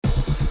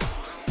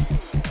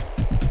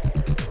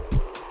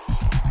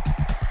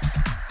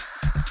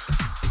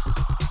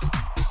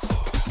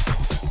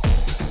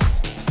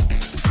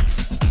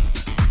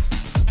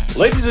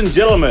Ladies and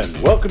gentlemen,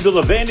 welcome to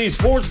the Vandy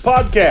Sports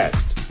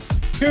Podcast.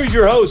 Here's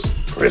your host,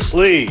 Chris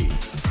Lee.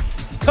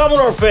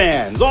 Commodore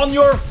fans, on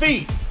your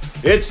feet.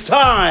 It's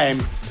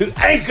time to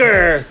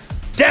anchor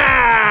down.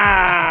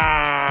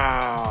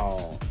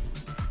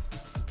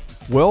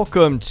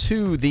 Welcome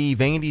to the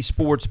Vandy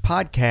Sports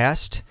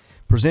Podcast,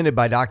 presented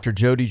by Dr.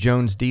 Jody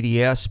Jones,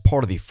 DDS,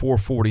 part of the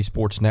 440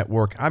 Sports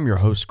Network. I'm your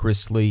host,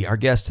 Chris Lee. Our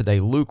guest today,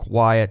 Luke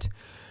Wyatt.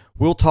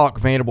 We'll talk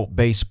Vanderbilt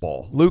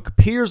baseball. Luke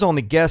appears on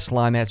the guest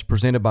line that's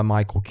presented by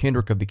Michael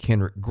Kendrick of the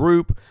Kendrick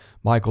Group.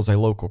 Michael's a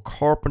local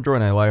carpenter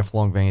and a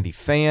lifelong Vandy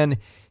fan.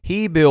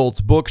 He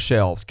builds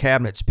bookshelves,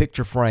 cabinets,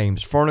 picture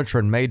frames, furniture,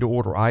 and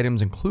made-to-order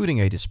items,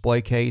 including a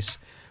display case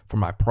for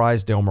my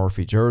prized Dale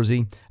Murphy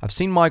jersey. I've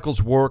seen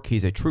Michael's work.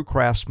 He's a true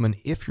craftsman.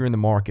 If you're in the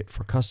market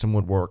for custom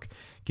woodwork,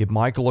 give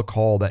Michael a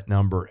call. That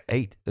number,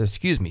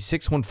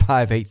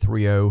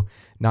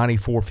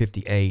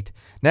 615-830-9458.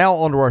 Now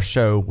on to our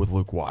show with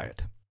Luke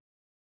Wyatt.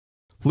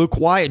 Luke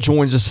Wyatt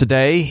joins us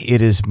today. It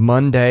is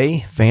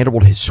Monday.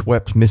 Vanderbilt has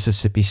swept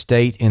Mississippi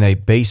State in a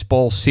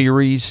baseball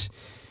series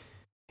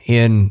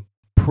in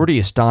pretty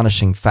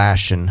astonishing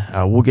fashion.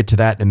 We'll get to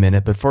that in a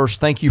minute. But first,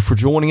 thank you for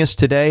joining us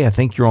today. I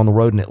think you're on the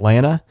road in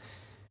Atlanta,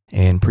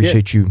 and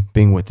appreciate you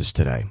being with us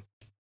today.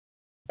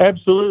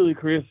 Absolutely,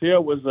 Chris. Yeah,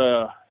 it was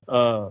a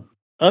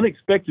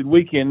unexpected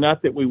weekend.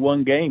 Not that we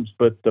won games,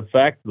 but the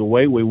fact of the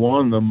way we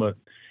won them.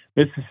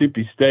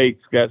 Mississippi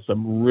State's got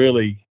some real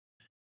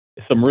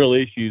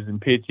issues in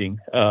pitching.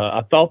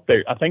 I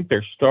think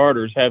their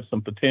starters have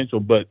some potential,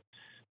 but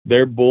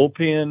their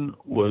bullpen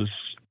was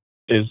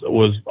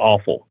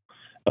awful.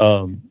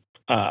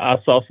 I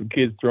saw some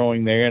kids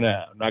throwing there, and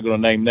I'm not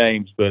going to name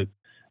names, but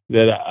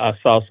that I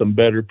saw some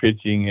better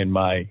pitching in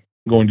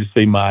going to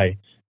see my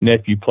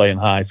nephew play in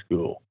high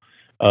school.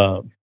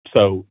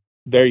 So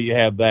there you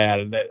have that.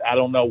 And I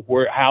don't know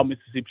how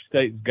Mississippi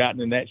State has gotten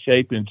in that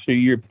shape in a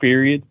 2-year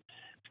period.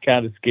 It's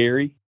kind of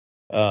scary.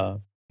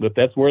 But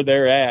that's where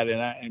they're at,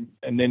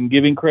 and then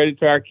giving credit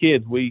to our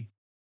kids, we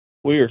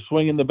are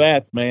swinging the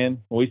bats, man.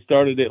 We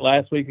started it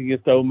last week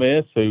against Ole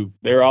Miss, who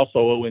they're also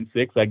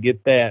 0-6. I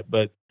get that,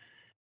 but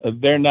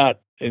they're not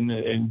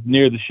in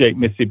near the shape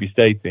Mississippi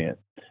State's in.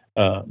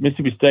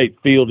 Mississippi State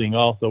fielding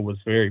also was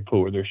very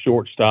poor. Their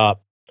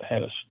shortstop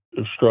had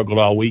struggled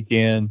all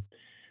weekend.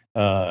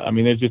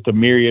 There's just a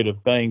myriad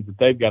of things that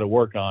they've got to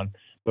work on.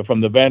 But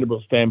from the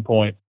Vanderbilt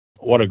standpoint,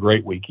 what a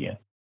great weekend.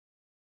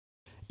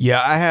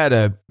 Yeah, I had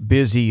a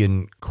busy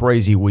and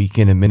crazy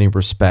weekend in many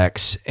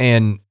respects,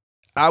 and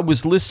I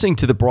was listening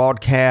to the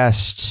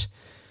broadcasts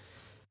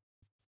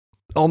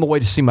on the way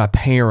to see my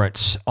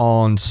parents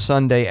on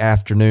Sunday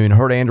afternoon. I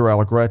heard Andrew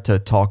Allegretti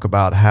talk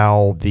about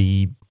how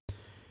the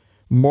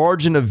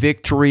margin of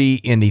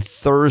victory in the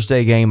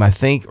Thursday game,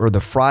 or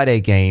the Friday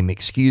game,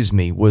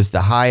 was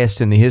the highest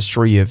in the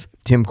history of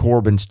Tim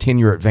Corbin's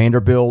tenure at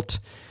Vanderbilt.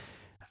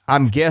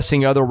 I'm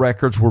guessing other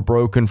records were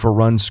broken for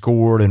runs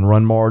scored and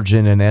run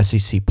margin in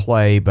SEC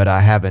play, but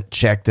I haven't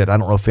checked it. I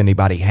don't know if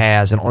anybody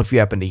has. I don't know if you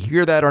happen to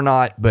hear that or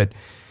not, but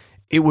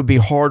it would be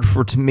hard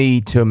for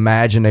me to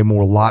imagine a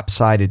more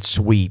lopsided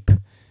sweep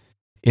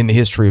in the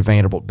history of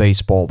Vanderbilt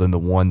baseball than the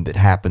one that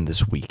happened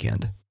this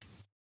weekend.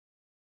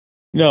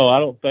 No, I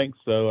don't think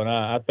so. And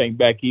I think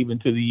back even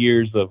to the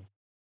years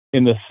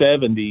in the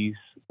 70s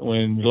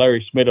when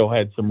Larry Smittle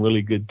had some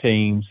really good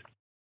teams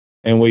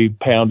and we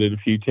pounded a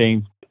few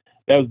teams.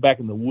 That was back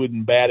in the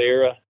wooden bat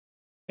era,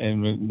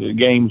 and the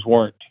games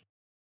you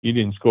just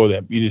didn't score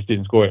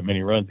that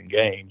many runs in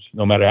games,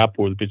 no matter how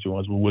poor the pitcher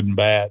was with wooden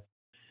bat.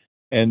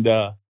 And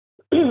I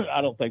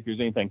don't think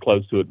there's anything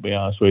close to it, to be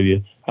honest with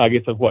you. I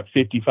guess of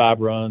 55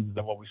 runs is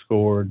that what we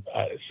scored,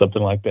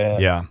 something like that.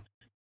 Yeah,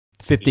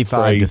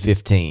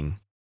 55-15.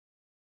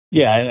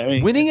 Yeah,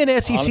 winning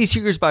an SEC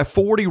series by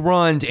 40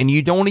 runs, and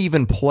you don't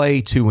even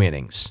play 2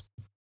 innings.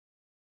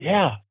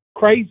 Yeah,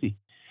 crazy.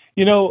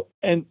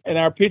 And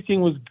our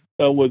pitching was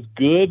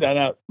good.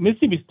 And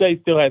Mississippi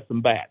State still has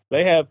some bats.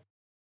 I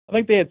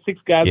think they had 6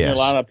 guys in their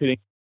lineup hitting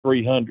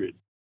 300.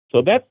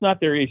 So that's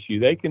not their issue.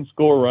 They can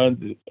score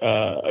runs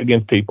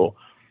against people.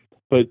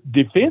 But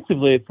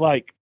defensively, it's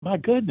like, my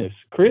goodness,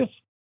 Chris.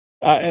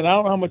 And I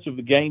don't know how much of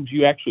the games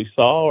you actually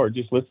saw or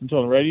just listened to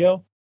on the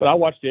radio, but I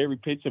watched every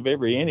pitch of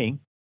every inning.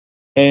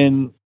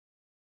 And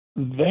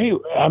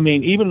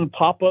even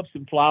pop-ups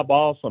and fly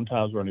balls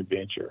sometimes were an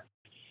adventure.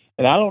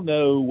 And I don't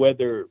know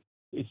whether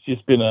it's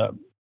just been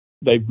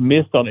they've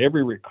missed on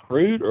every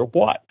recruit or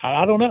what.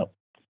 I don't know.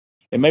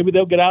 And maybe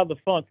they'll get out of the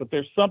funk, but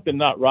there's something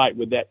not right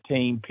with that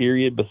team,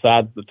 period,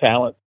 besides the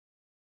talent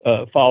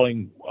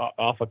falling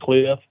off a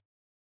cliff.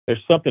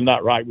 There's something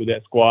not right with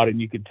that squad, and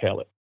you could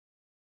tell it.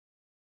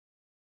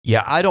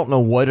 Yeah, I don't know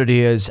what it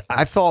is.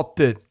 I thought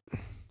that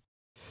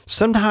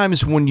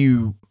sometimes when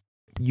you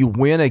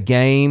win a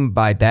game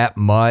by that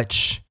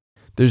much,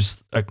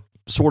 there's a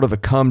sort of a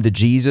come to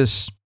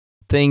Jesus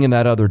thing in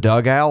that other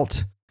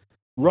dugout.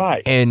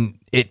 Right. And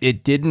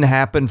it didn't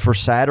happen for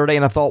Saturday.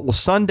 And I thought, well,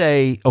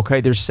 Sunday, okay,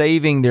 they're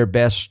saving their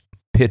best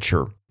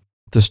pitcher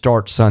to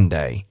start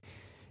Sunday.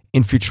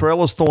 And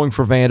Futrell is throwing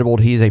for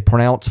Vanderbilt. He's a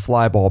pronounced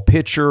fly ball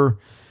pitcher.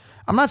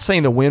 I'm not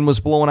saying the wind was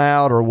blowing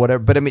out or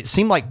whatever, but I mean, it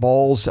seemed like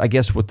balls, I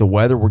guess, with the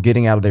weather, were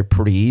getting out of there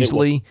pretty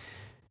easily.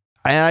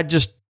 And I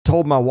just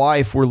told my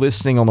wife, we're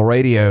listening on the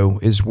radio,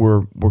 is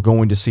we're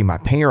going to see my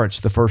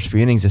parents the first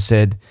few innings. I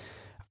said,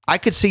 I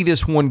could see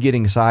this one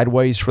getting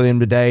sideways for them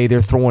today.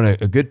 They're throwing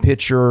a good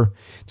pitcher.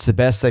 It's the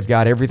best they've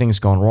got. Everything's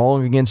gone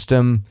wrong against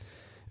them.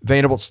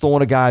 Vanderbilt's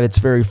throwing a guy that's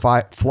very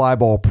fly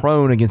ball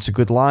prone against a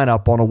good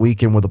lineup on a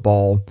weekend where the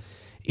ball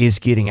is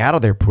getting out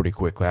of there pretty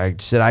quickly. I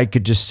said I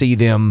could just see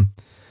them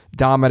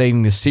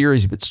dominating the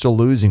series but still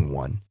losing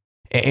one.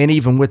 And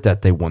even with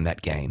that, they won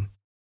that game.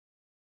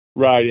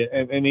 Right,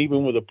 and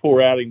even with a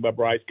poor outing by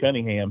Bryce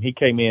Cunningham, he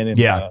came in and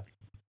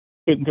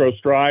couldn't throw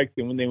strikes,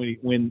 and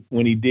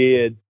when he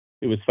did,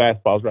 it was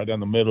fastballs right down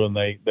the middle, and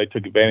they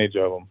took advantage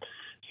of them.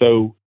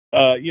 So,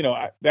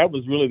 that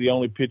was really the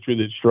only pitcher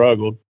that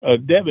struggled.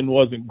 Devin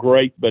wasn't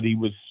great, but he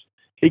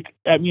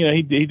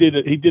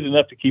did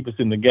enough to keep us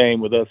in the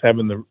game with us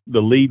having the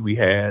lead we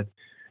had,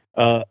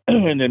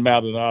 and then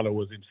Maldonado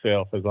was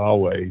himself as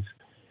always.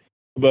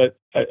 But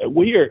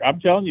I'm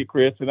telling you,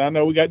 Chris, and I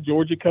know we got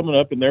Georgia coming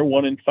up, and they're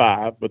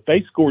 1-5, but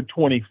they scored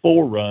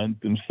 24 runs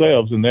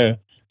themselves in their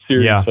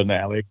series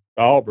finale,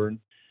 Auburn.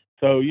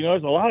 So,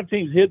 there's a lot of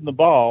teams hitting the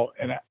ball,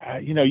 and,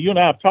 you and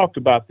I have talked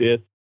about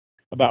this,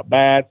 about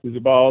bats, is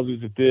it balls,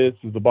 is it this,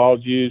 is the ball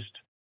juiced?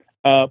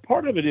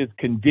 Part of it is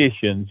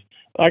conditions.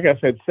 Like I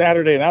said,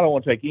 Saturday, and I don't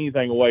want to take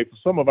anything away from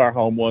some of our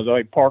home ones. I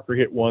think Parker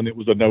hit one that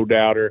was a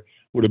no-doubter,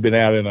 would have been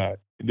out it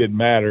didn't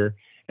matter.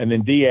 And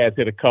then Diaz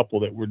hit a couple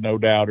that were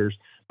no-doubters.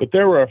 But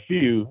there were a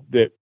few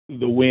that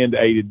the wind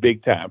aided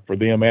big time for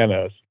them and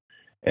us.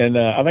 And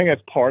I think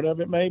that's part of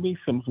it, maybe,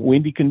 some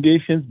windy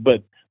conditions.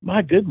 But,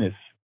 my goodness,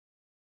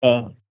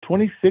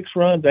 26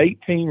 runs,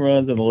 18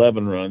 runs, and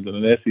 11 runs in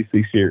an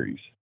SEC series.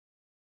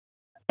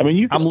 I mean,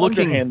 you can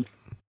underhand.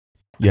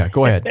 Yeah,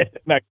 go ahead.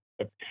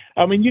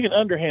 I mean, you can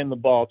underhand the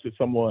ball to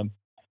someone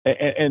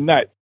and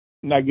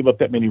not give up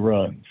that many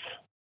runs.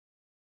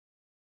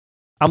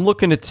 I'm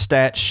looking at the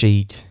stat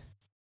sheet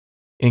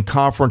in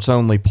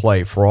conference-only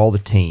play for all the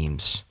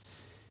teams,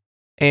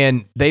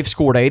 and they've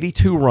scored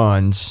 82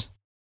 runs.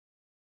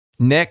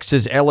 Next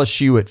is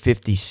LSU at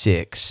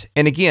 56.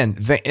 And again,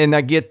 and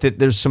I get that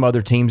there's some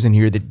other teams in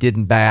here that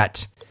didn't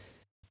bat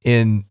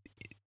in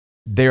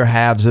their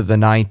halves of the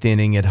ninth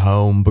inning at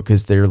home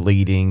because they're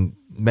leading.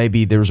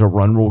 Maybe there's a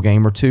run rule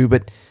game or two,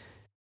 but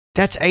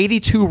that's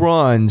 82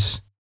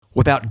 runs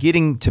without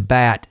getting to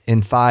bat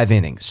in 5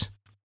 innings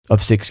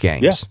of 6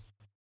 games. Yeah.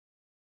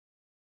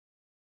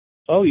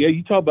 Oh, yeah,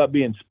 you talk about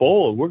being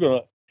spoiled.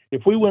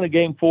 If we win a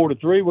game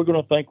 4-3, we're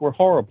going to think we're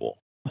horrible.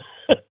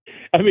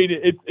 I mean,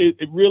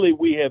 it really,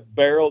 we have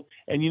barreled,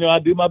 and I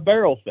do my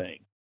barrel thing.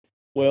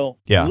 Well,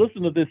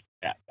 listen to this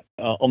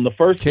on the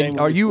first game.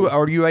 Are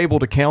you able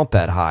to count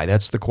that high?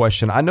 That's the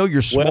question. I know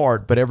you're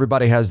smart, but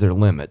everybody has their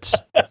limits.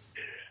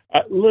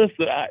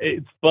 Listen,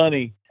 it's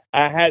funny.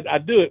 I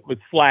do it with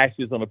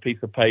slashes on a piece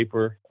of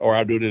paper, or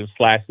I do it in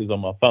slashes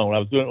on my phone. I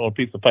was doing it on a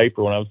piece of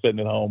paper when I was sitting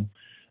at home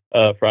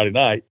Friday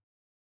night,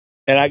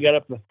 and I got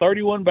up to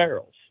 31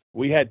 barrels.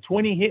 We had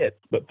 20 hits,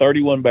 but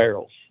 31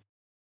 barrels.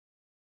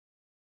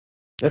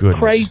 That's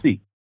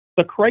crazy. It's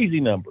a crazy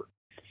number.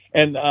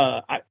 And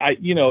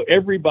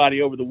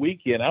everybody over the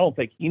weekend, I don't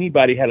think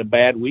anybody had a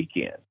bad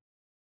weekend.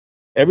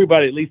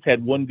 Everybody at least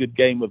had one good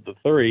game of the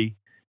 3.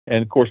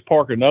 And of course,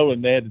 Parker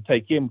Nolan, they had to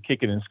take him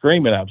kicking and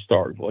screaming out of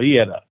Starkville.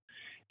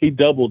 He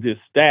doubled his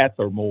stats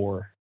or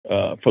more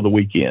for the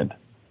weekend.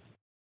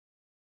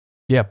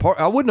 Yeah,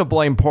 I wouldn't have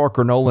blamed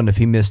Parker Nolan if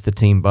he missed the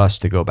team bus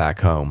to go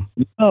back home.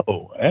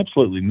 No,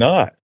 absolutely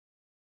not.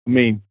 I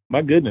mean,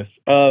 my goodness.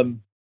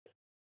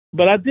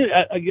 But I do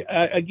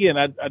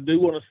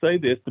want to say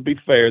this, to be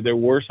fair, there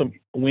were some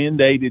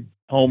wind-aided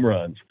home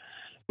runs.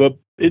 But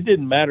it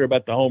didn't matter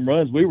about the home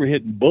runs. We were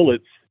hitting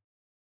bullets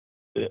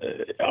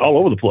all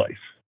over the place,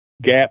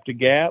 gap to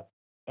gap.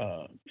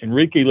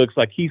 Enrique looks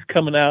like he's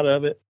coming out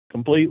of it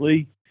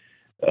completely.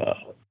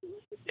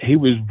 He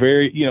was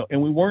very,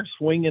 and we weren't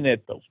swinging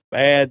at those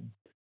bad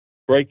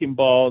breaking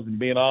balls and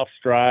being off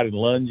stride and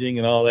lunging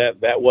and all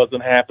that. That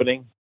wasn't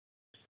happening.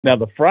 Now,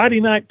 the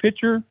Friday night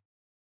pitching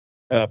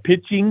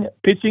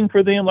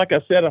for them, like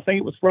I said, I think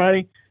it was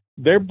Friday,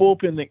 their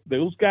bullpen,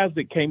 those guys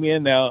that came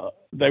in now,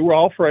 they were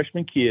all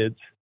freshman kids.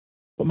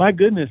 But my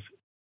goodness,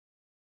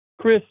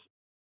 Chris,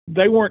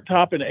 they weren't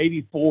topping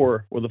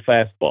 84 with a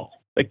fastball.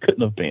 They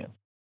couldn't have been.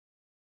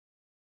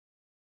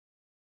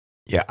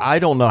 Yeah, I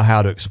don't know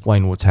how to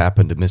explain what's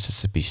happened to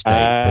Mississippi State,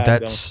 but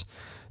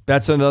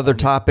that's another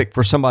topic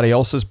for somebody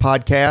else's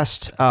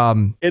podcast.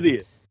 It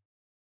is.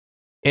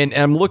 And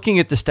I'm looking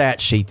at the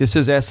stat sheet. This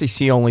is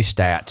SEC only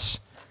stats.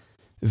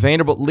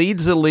 Vanderbilt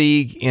leads the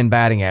league in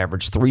batting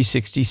average,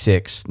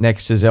 366.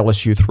 Next is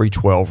LSU,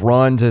 312.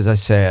 Runs, as I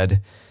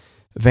said,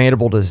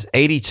 Vanderbilt is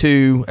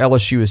 82.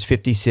 LSU is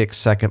 56,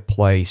 second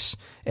place.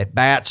 At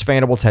bats,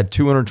 Vanderbilt's had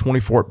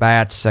 224 at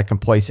bats, second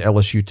place,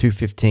 LSU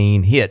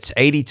 215. Hits,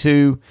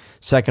 82,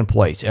 second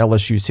place,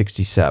 LSU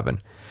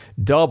 67.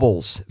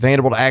 Doubles,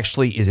 Vanderbilt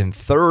actually is in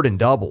third in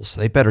doubles.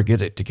 They better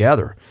get it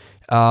together.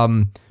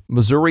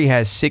 Missouri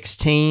has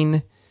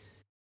 16.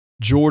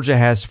 Georgia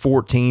has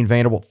 14,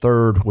 Vanderbilt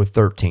third with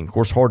 13. Of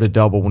course, hard to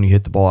double when you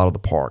hit the ball out of the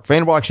park.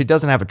 Vanderbilt actually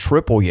doesn't have a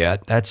triple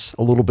yet. That's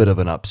a little bit of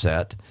an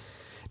upset.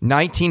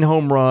 19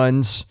 home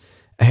runs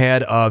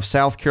ahead of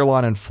South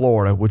Carolina and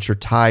Florida, which are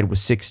tied with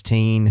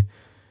 16.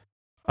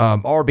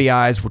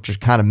 RBIs, which are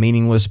kind of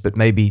meaningless, but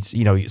maybe,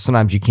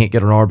 sometimes you can't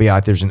get an RBI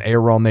if there's an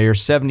error on there.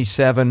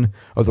 77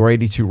 of their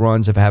 82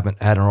 runs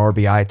haven't had an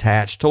RBI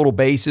attached. Total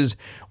bases,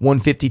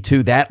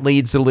 152. That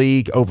leads the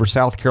league over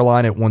South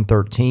Carolina at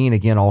 113.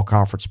 Again, all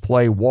conference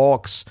play.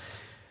 Walks,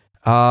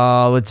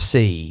 let's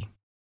see.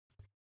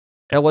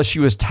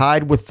 LSU is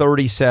tied with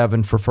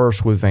 37 for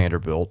first with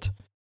Vanderbilt.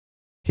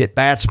 Hit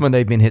batsmen,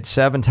 they've been hit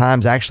 7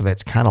 times. Actually,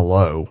 that's kind of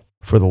low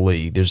for the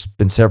league. There's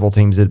been several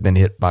teams that have been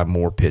hit by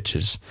more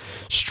pitches.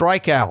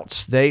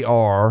 Strikeouts, they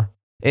are,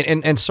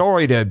 and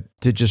sorry to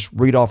just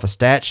read off a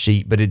stat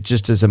sheet, but it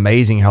just is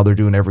amazing how they're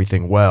doing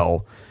everything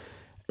well.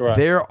 Right.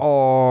 There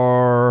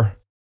are,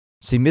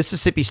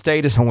 Mississippi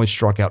State has only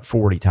struck out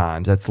 40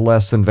 times. That's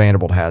less than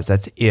Vanderbilt has.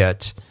 That's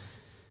it.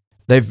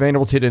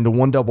 Vanderbilt hit into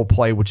 1 double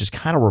play, which is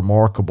kind of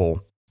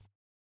remarkable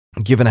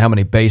given how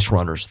many base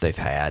runners they've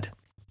had.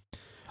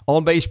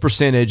 On base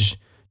percentage,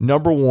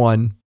 number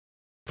 1,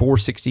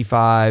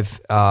 465.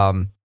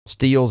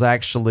 Steals,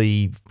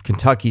 actually,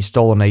 Kentucky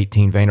stole an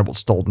 18. Vanderbilt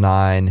stole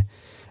 9.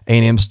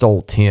 A&M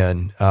stole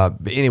 10. But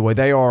anyway,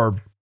 they are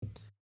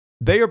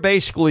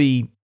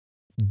basically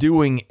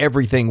doing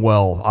everything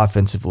well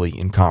offensively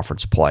in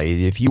conference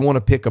play. If you want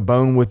to pick a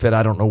bone with it,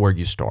 I don't know where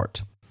you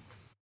start.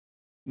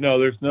 No,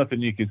 there's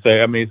nothing you can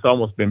say. I mean, it's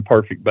almost been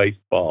perfect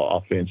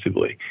baseball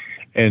offensively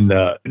and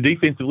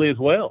defensively as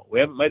well. We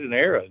haven't made an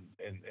error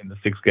in the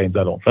 6 games,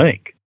 I don't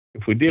think.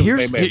 If we did,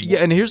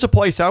 and here's a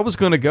place I was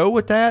going to go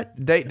with that.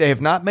 They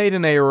have not made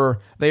an error.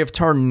 They have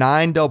turned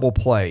 9 double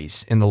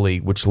plays in the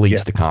league, which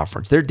leads the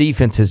conference. Their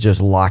defense has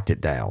just locked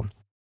it down.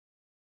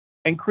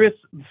 And Chris,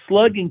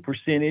 slugging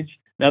percentage.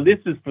 Now this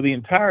is for the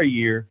entire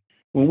year.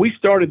 When we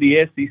started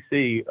the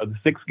SEC of the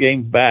 6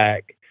 games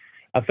back,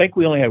 I think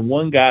we only had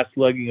 1 guy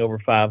slugging over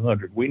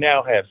 500. We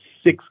now have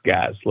 6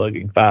 guys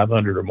slugging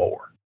 500 or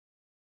more.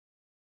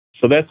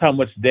 So that's how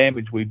much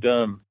damage we've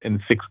done in the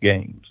 6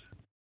 games.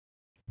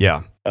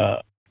 Yeah.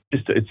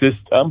 It's just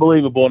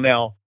unbelievable.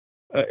 Now,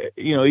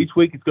 each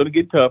week it's going to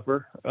get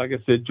tougher. Like I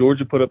said,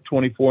 Georgia put up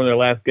 24 in their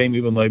last game,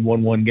 even though they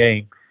won 1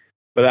 game.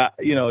 But,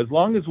 as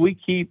long as we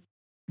keep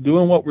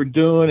doing what we're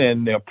doing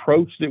and the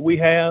approach that we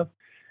have,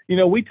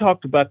 we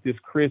talked about this,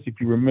 Chris, if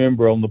you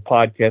remember on the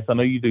podcast. I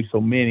know you do so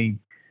many.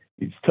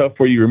 It's tough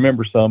for you to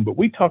remember some, but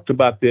we talked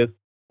about this,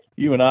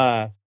 you and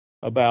I,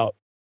 about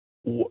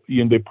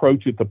the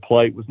approach at the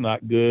plate was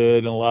not good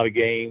in a lot of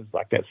games,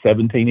 like that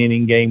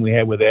 17-inning game we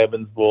had with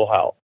Evansville,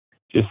 how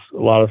just a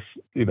lot of,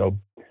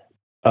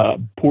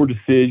 poor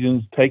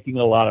decisions, taking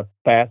a lot of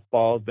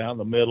fastballs down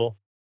the middle.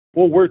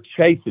 Well, we're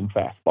chasing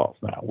fastballs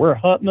now. We're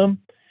hunting them,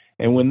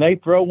 and when they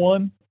throw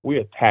one, we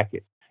attack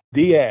it.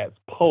 Diaz,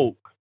 Polk,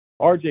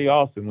 R.J.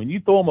 Austin, when you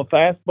throw them a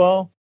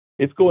fastball,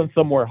 it's going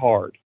somewhere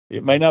hard.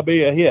 It may not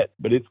be a hit,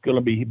 but it's going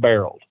to be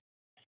barreled.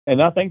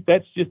 And I think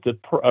that's just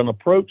an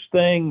approach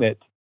thing that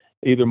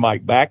either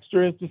Mike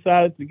Baxter has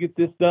decided to get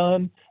this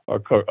done,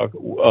 or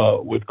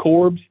with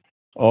Corbs,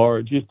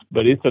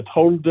 but it's a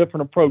total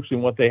different approach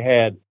than what they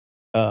had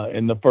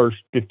in the first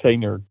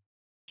 15 or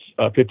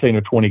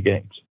 20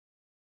 games.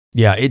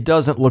 Yeah, it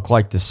doesn't look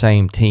like the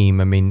same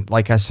team. I mean,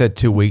 like I said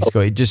 2 weeks ago,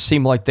 it just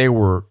seemed like they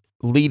were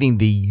leading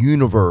the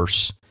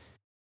universe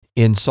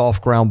in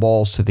soft ground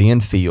balls to the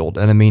infield.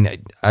 And I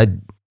mean,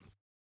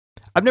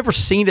 I've never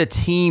seen a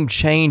team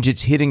change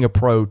its hitting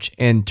approach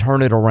and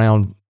turn it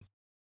around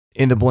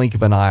in the blink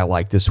of an eye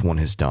like this one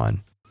has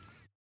done.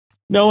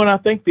 No, and I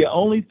think the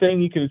only thing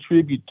you can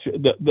attribute to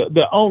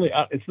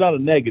it's not a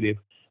negative,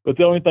 but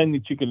the only thing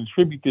that you can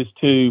attribute this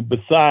to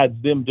besides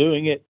them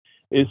doing it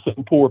is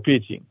some poor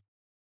pitching.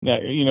 Now,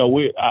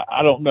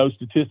 I don't know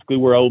statistically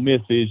where Ole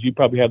Miss is. You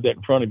probably have that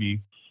in front of you,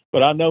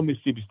 but I know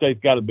Mississippi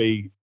State's got to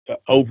be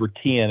over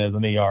 10 as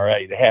an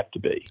ERA. They have to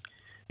be.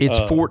 It's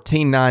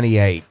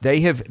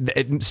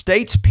 14.98.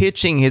 State's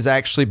pitching has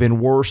actually been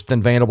worse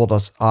than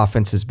Vanderbilt's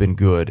offense has been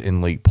good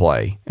in league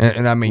play.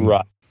 And I mean,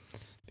 right.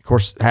 Of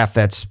course, half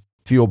that's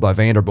fueled by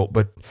Vanderbilt,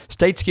 but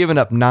State's given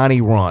up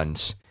 90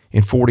 runs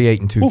in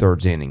 48 and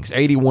 2/3 innings.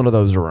 81 of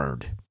those are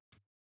earned.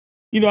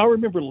 I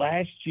remember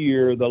last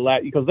year,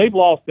 because they've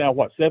lost now,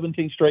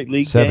 17 straight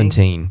league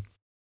 17. games?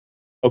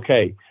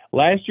 Okay.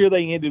 Last year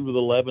they ended with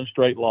 11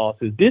 straight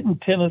losses.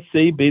 Didn't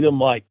Tennessee beat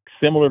them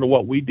similar to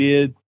what we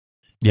did?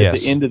 At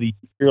the end of the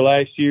year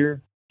last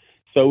year.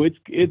 So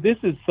this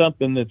is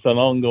something that's an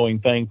ongoing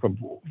thing from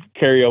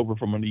carryover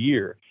from a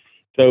year.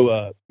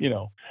 So,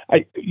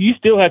 you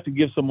still have to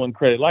give someone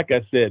credit. Like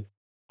I said,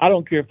 I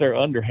don't care if they're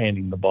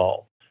underhanding the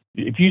ball.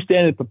 If you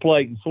stand at the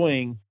plate and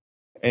swing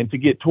and to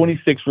get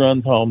 26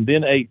 runs home,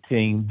 then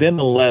 18, then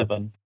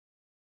 11,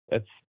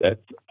 that's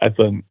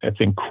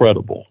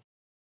incredible.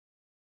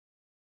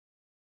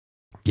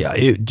 Yeah,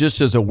 it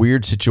just is a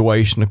weird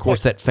situation. Of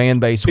course, that fan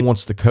base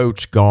wants the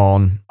coach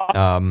gone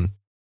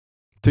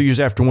 2 years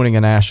after winning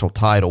a national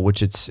title,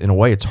 which in a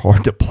way, it's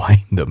hard to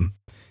blame them.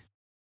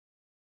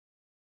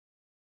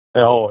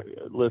 Oh,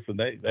 listen,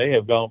 they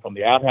have gone from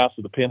the outhouse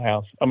to the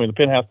penthouse. I mean, the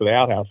penthouse to the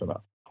outhouse in a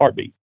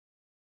heartbeat.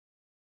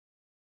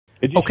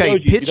 It just shows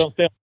you, if you don't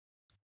tell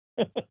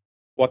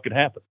what can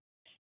happen.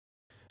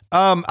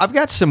 I've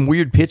got some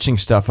weird pitching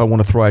stuff I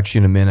want to throw at you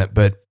in a minute,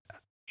 but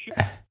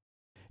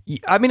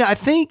I mean, I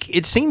think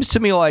it seems to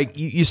me like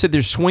you said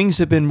their swings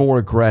have been more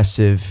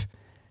aggressive.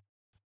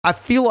 I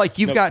feel like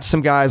you've got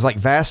some guys like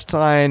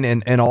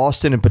Vastine and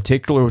Austin in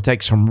particular who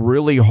take some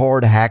really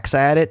hard hacks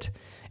at it,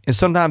 and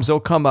sometimes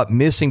they'll come up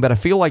missing, but I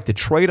feel like the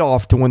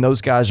trade-off to when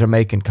those guys are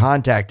making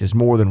contact is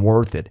more than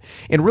worth it.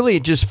 And really,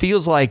 it just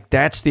feels like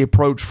that's the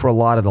approach for a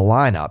lot of the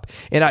lineup.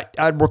 And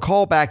I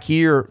recall back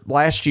here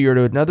last year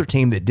to another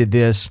team that did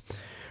this.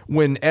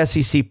 When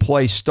SEC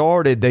play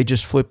started, they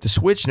just flipped the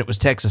switch, and it was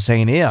Texas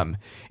A&M.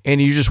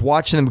 And you're just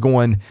watching them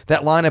going,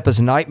 that lineup is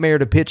a nightmare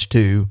to pitch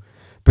to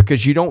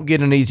because you don't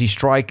get an easy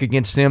strike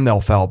against them. They'll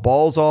foul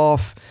balls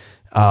off.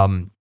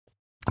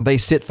 They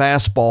sit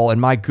fastball, and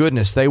my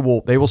goodness, they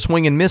will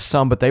swing and miss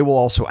some, but they will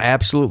also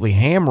absolutely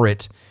hammer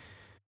it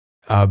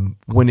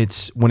when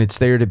it's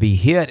there to be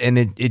hit. And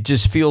it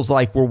just feels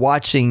like we're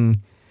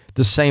watching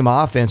the same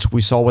offense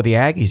we saw with the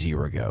Aggies a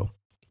year ago.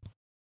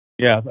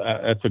 Yeah,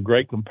 that's a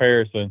great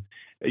comparison.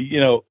 You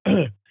know,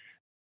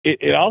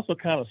 it also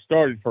kind of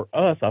started for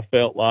us, I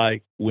felt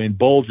like, when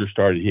Bolger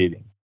started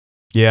hitting.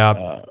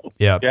 Yeah,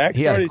 Jack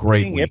he had a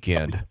great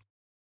weekend.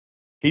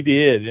 He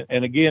did.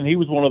 And again, he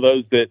was one of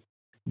those that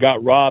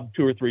got robbed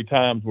 2 or 3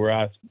 times where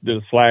I did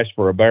a slash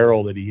for a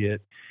barrel that he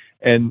hit.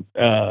 And,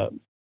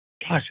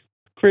 gosh,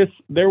 Chris,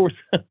 there was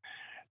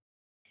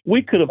 –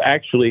 we could have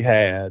actually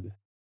had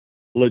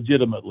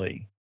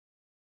legitimately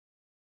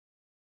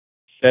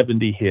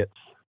 70 hits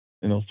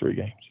in those 3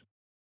 games.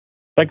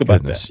 Think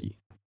about that.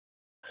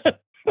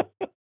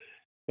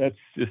 That's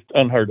just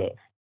unheard of.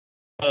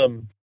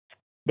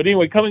 But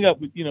anyway, coming up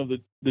with,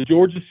 the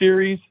Georgia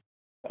series,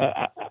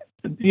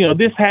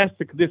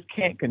 this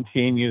can't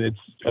continue. It's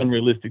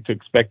unrealistic to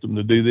expect them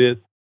to do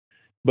this.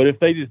 But if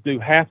they just do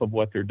half of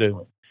what they're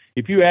doing,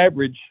 if you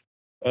average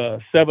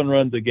 7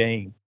 runs a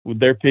game with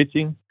their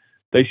pitching,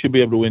 they should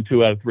be able to win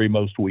 2 out of 3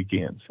 most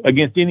weekends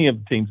against any of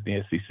the teams in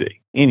the SEC,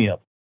 any of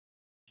them.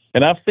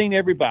 And I've seen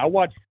everybody. I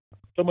watched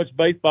so much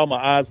baseball,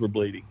 my eyes were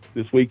bleeding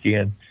this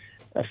weekend.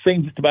 I've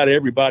seen just about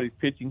everybody's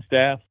pitching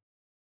staff.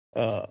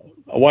 I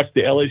watched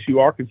the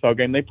LSU-Arkansas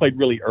game. They played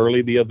really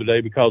early the other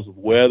day because of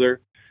weather.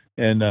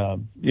 And,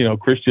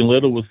 Christian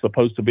Little was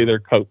supposed to be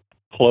their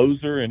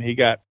closer, and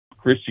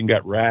Christian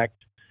got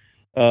racked.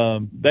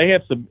 They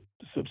have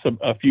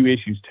a few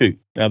issues, too.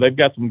 Now, they've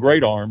got some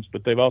great arms,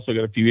 but they've also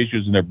got a few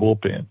issues in their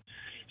bullpen.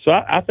 So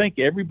I think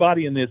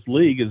everybody in this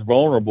league is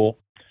vulnerable.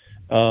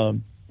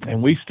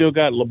 And we still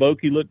got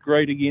Leboke looked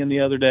great again the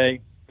other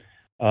day.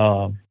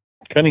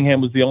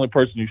 Cunningham was the only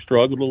person who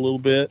struggled a little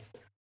bit.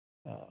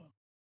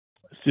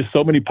 It's just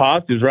so many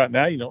positives right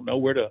now. You don't know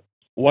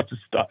what to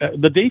stop.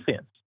 The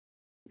defense.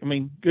 I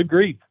mean, good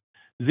grief.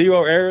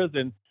 0 errors,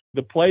 and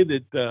the play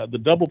that the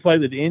double play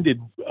that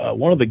ended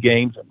one of the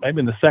games, maybe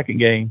in the second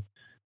game,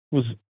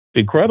 was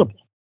incredible.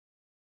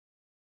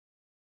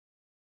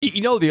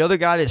 The other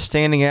guy that's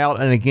standing out,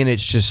 and again,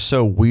 it's just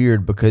so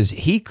weird because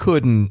he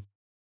couldn't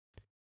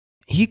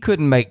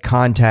make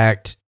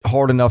contact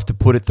hard enough to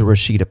put it through a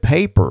sheet of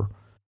paper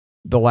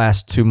the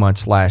last 2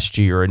 months last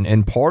year.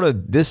 And part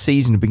of this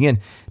season to begin,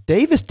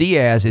 Davis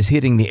Diaz is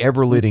hitting the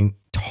ever-living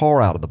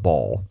tar out of the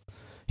ball.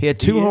 He had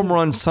 2 home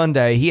runs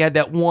Sunday. He had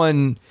that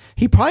one.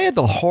 He probably had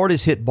the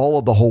hardest hit ball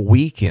of the whole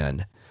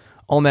weekend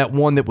on that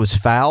one that was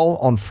foul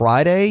on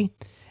Friday.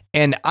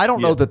 And I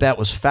don't know that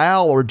was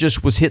foul or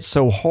just was hit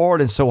so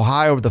hard and so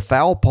high over the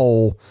foul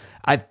pole.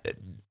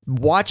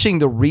 Watching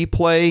the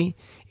replay,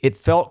 it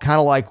felt kind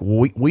of like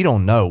we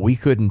don't know. We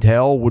couldn't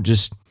tell. We'll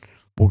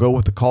go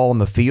with the call on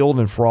the field,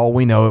 and for all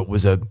we know, it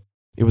was a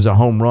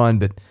home run.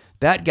 But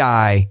that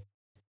guy,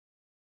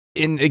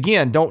 and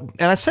again, and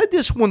I said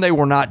this when they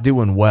were not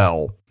doing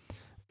well.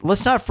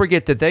 Let's not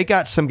forget that they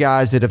got some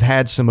guys that have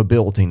had some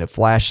ability and have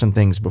flashed some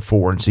things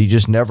before, and so you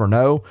just never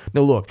know.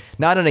 No, look,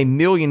 not in a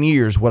million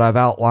years would I've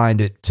outlined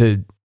it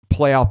to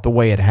play out the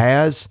way it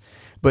has,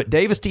 but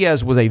Davis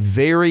Diaz was a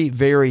very,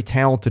 very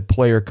talented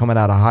player coming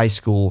out of high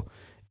school,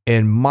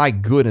 and my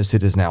goodness,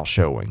 it is now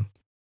showing.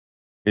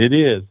 It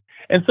is.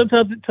 And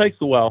sometimes it takes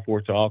a while for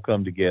it to all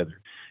come together.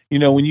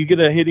 When you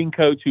get a hitting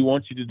coach who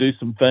wants you to do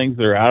some things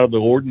that are out of the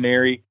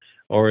ordinary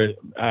or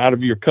out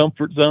of your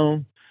comfort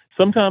zone,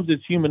 sometimes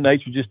it's human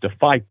nature just to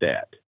fight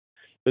that.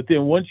 But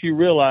then once you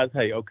realize,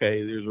 hey,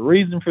 okay, there's a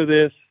reason for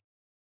this,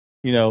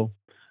 and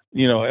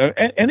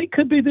it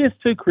could be this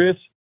too, Chris.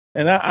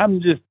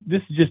 And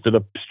this is just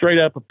a straight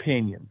up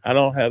opinion. I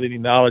don't have any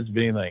knowledge of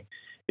anything.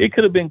 It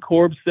could have been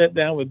Corbs sat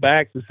down with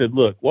Bax and said,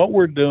 look, what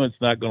we're doing is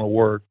not going to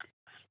work.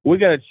 We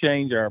got to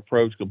change our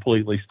approach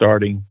completely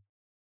starting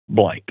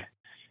blank.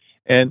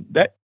 And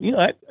that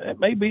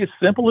may be as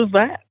simple as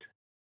that.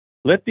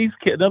 Let these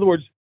kids, in other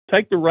words,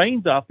 take the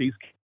reins off these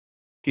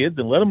kids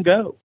and let them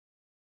go.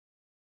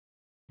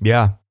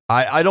 Yeah.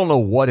 I don't know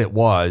what it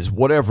was.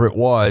 Whatever it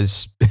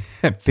was,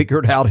 figure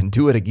it out and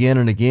do it again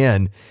and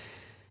again.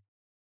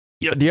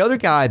 The other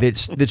guy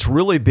that's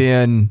really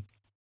been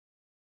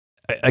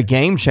a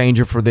game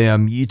changer for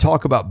them, you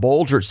talk about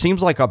Bolger. It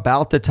seems like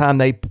about the time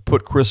they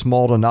put Chris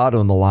Maldonado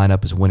in the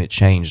lineup is when it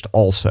changed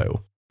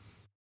also.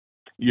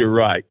 You're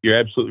right. You're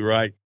absolutely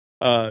right.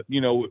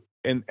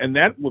 And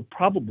that would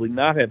probably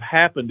not have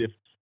happened if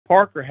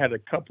Parker had a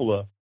couple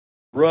of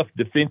rough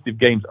defensive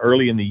games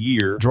early in the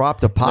year.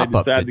 Dropped a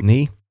pop-up, didn't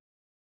he?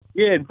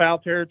 Yeah, in foul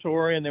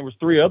territory, and there was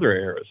 3 other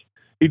errors.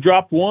 He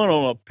dropped one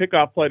on a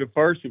pickoff play to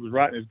first. It was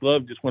right in his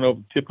glove, just went over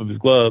the tip of his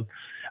glove.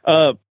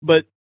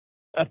 But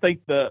I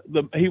think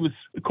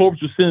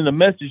Corbs was sending a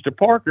message to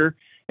Parker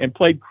and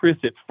played Chris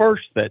at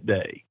first that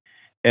day.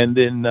 And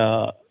then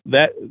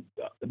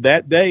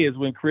that day is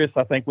when Chris,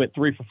 I think, went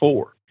 3 for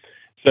 4.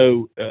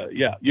 So,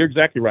 yeah, you're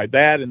exactly right.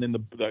 That and then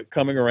the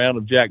coming around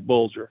of Jack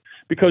Bolger.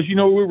 Because, we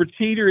were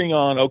teetering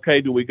on, okay,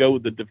 do we go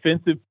with the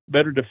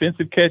better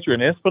defensive catcher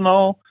in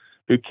Espinal,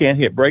 who can't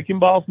hit breaking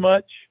balls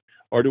much,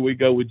 or do we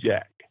go with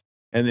Jack?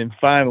 And then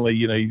finally,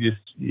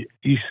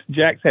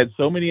 Jack's had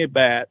so many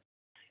at-bats,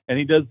 and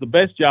he does the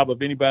best job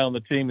of anybody on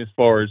the team as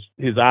far as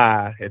his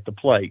eye at the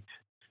plate.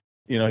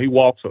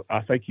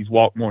 I think he's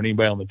walked more than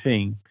anybody on the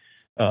team,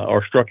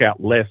 or struck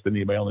out less than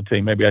anybody on the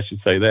team. Maybe I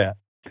should say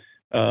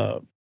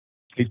that.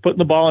 He's putting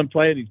the ball in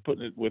play, and he's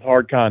putting it with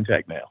hard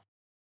contact now.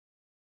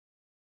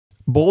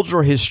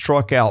 Bolger has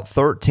struck out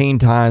 13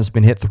 times,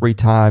 been hit 3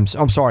 times.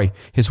 I'm sorry,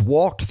 has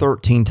walked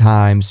 13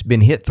 times,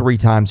 been hit 3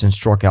 times, and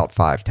struck out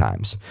 5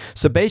 times.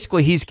 So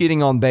basically, he's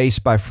getting on base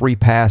by free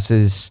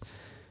passes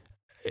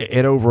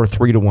at over a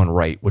 3-to-1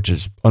 rate, which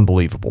is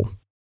unbelievable.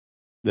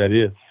 That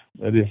is.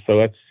 So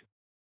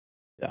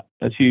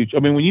that's huge. I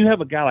mean, when you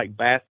have a guy like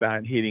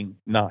Bastine hitting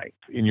 9th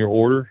in your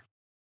order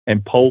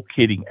and Polk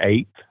hitting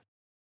 8th.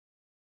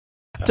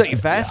 So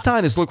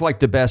Vastine has looked like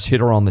the best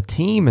hitter on the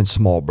team in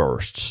small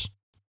bursts.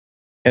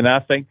 And I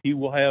think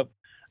he'll have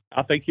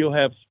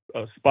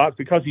spots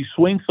because he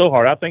swings so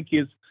hard. I think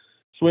his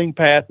swing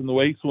path and the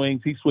way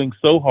he swings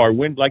so hard.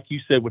 When, like you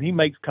said, when he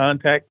makes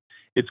contact,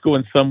 it's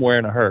going somewhere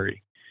in a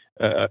hurry,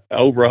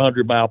 over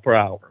 100 miles per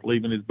hour,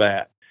 leaving his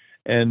bat.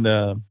 And,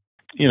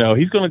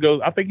 he's going to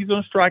go, I think he's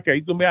going to strike out.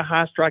 He's going to be a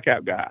high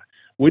strikeout guy.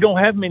 We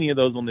don't have many of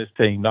those on this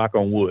team, knock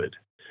on wood.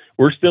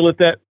 We're still at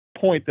that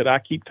point that I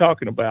keep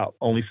talking about,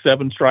 only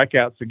 7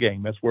 strikeouts a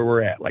game. That's where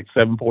we're at, like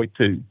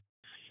 7.2.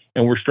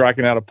 And we're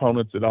striking out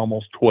opponents at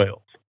almost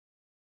 12.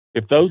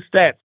 If those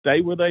stats stay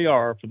where they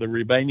are for the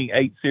remaining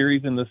 8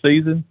 series in the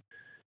season,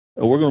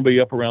 we're going to be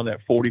up around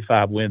that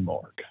 45 win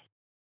mark.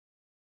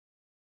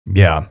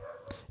 Yeah.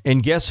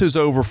 And guess who's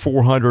over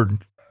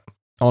 400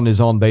 on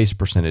his on-base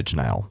percentage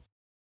now?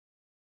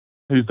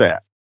 Who's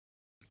that?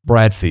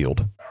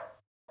 Bradfield.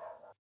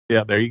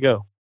 Yeah, there you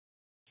go.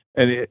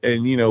 And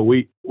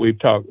we've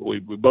talked. We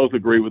both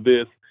agree with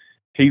this.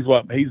 He's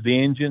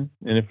the engine,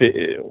 and if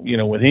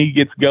when he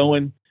gets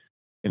going,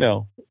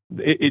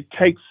 it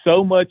takes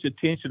so much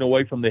attention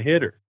away from the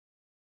hitter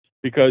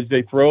because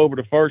they throw over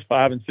the first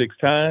 5 and 6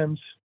 times,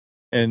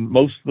 and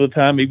most of the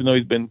time, even though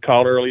he's been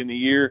caught early in the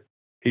year,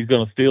 he's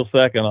going to steal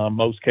second on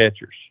most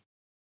catchers.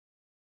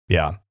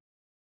 Yeah.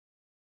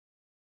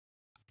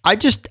 I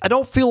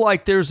don't feel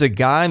like there's a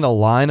guy in the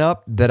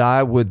lineup that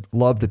I would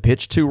love to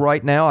pitch to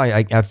right now.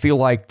 I feel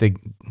like the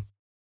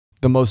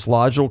most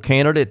logical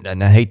candidate,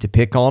 and I hate to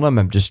pick on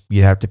him,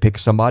 you have to pick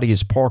somebody,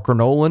 is Parker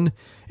Nolan.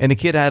 And the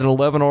kid had an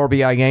 11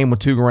 RBI game with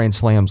 2 grand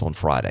slams on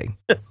Friday.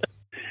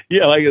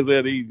 Yeah, like I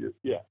said,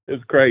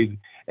 it's crazy.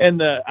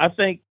 And I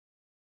think,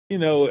 he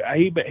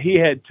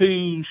had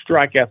 2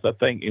 strikeouts, I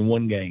think, in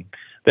one game.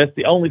 That's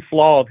the only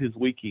flaw of his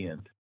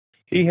weekend.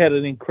 He had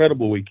an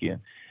incredible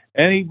weekend.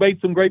 And he made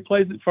some great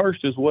plays at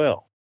first as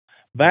well.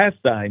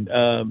 Vastine,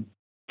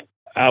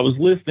 I was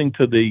listening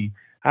to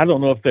I don't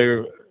know if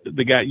they're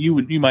the guy,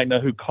 you might know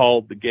who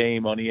called the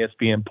game on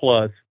ESPN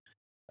Plus.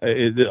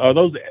 Are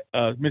those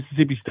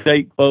Mississippi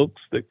State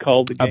folks that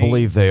called the game? I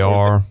believe they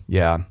are,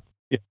 yeah.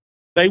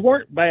 They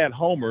weren't bad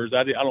homers.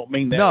 I don't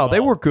mean that. No, they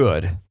were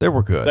good. They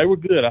were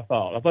good, I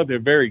thought. I thought they were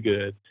very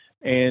good.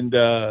 And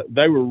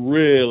they were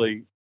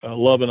really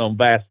loving on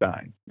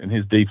Vastine and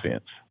his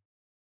defense.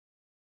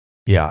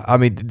 Yeah, I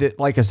mean,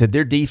 like I said,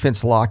 their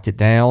defense locked it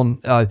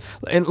down.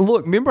 And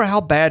look, remember how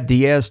bad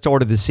Diaz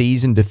started the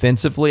season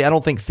defensively? I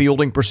don't think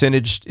fielding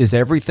percentage is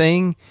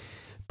everything,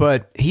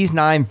 but he's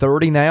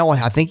 .930 now.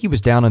 I think he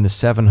was down in the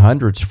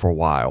 700s for a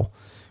while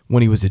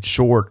when he was at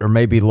short, or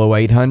maybe low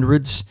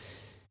 800s.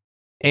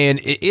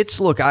 And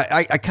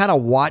I kind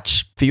of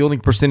watch fielding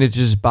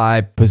percentages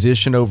by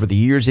position over the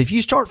years. If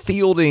you start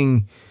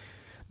fielding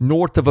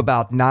north of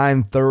about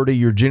 .930,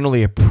 you're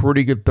generally a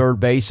pretty good third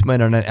baseman,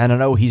 and I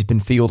know he's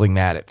been fielding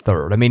that at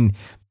third. I mean,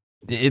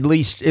 at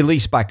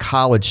least by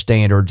college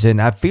standards,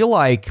 and I feel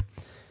like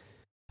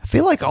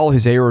all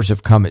his errors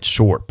have come at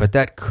short, but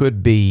that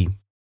could be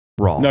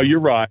wrong. No, you're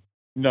right.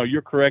 No,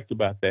 you're correct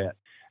about that.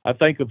 I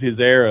think of his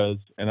errors,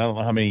 and I don't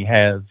know how many he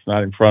has. It's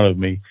not in front of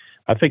me.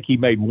 I think he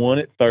made 1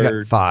 at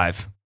third. He's got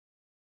 5.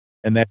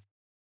 And that.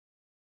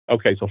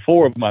 Okay, so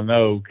 4 of them I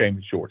know came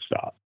to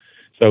shortstop.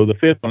 So the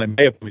fifth one, it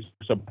may have been,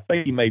 so I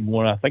think he made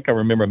one. I think I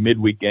remember a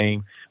midweek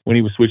game when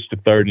he was switched to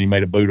third and he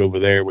made a boot over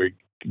there where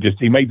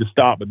he made the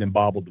stop but then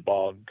bobbled the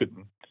ball and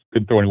couldn't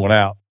throw anyone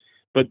out.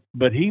 But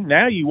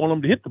now you want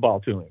him to hit the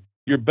ball to him.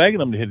 You're begging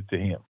him to hit it to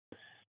him.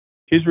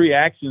 His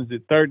reactions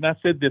at third, and I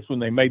said this when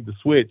they made the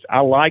switch,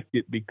 I liked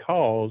it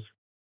because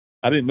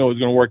I didn't know it was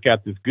going to work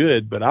out this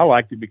good, but I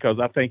liked it because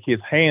I think his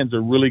hands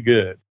are really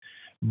good,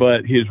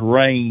 but his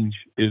range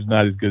is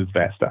not as good as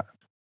fast time.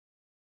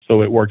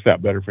 So it works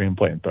out better for him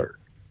playing third.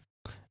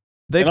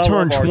 They've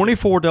turned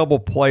 24 double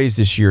plays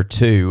this year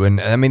too, and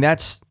I mean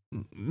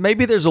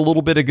maybe there's a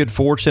little bit of good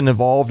fortune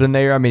involved in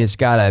there. I mean, you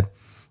got to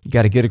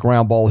get a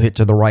ground ball hit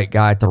to the right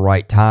guy at the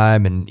right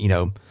time, and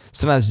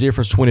sometimes the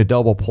difference between a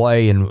double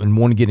play and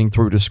one getting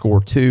through to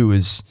score two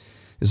is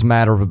a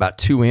matter of about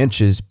 2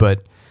 inches,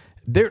 but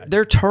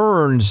their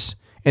turns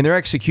and their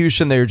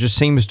execution there just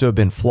seems to have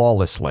been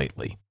flawless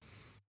lately.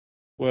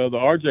 Well, the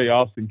R.J.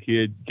 Austin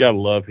kid, you got to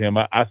love him.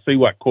 I see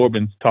what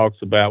Corbin talks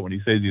about when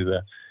he says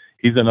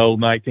he's an old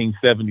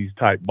 1970s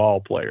type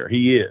ball player.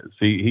 He is.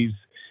 He's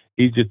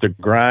just a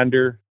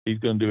grinder. He's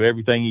going to do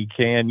everything he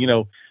can.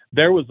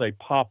 There was a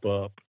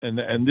pop-up,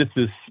 and this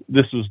was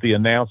the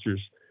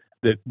announcers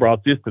that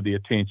brought this to the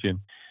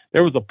attention.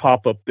 There was a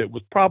pop-up that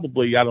was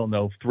probably,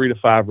 3 to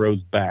 5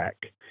 rows back.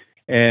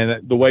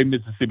 And the way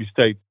Mississippi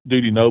State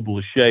Duty Noble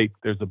is shaped,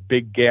 there's a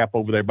big gap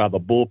over there by the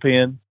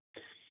bullpen.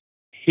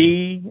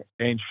 He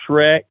and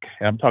Shrek,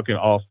 I'm talking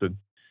Austin,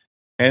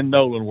 and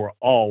Nolan were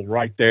all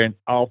right there, and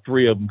all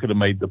three of them could have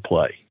made the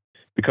play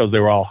because they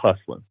were all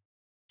hustling.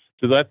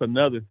 So that's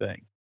another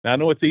thing. Now, I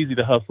know it's easy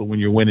to hustle when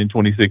you're winning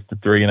 26-3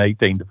 and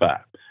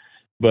 18-5,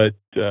 but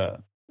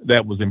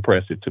that was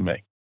impressive to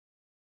me.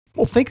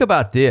 Well, think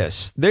about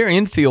this. Their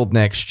infield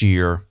next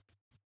year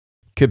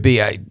could be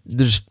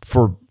just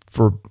for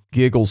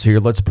giggles here.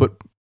 Let's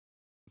put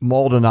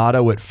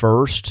Maldonado at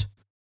first.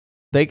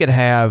 They could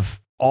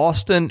have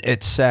Austin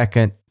at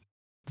second,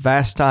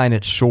 Vastine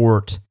at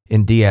short,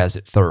 and Diaz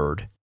at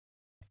third.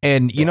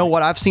 And you know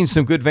what? I've seen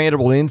some good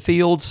Vanderbilt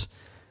infields.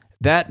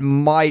 That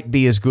might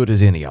be as good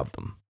as any of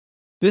them.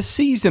 This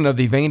season of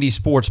the Vandy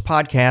Sports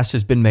Podcast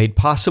has been made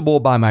possible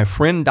by my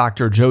friend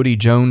Dr. Jody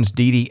Jones,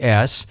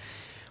 DDS.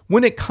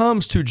 When it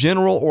comes to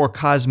general or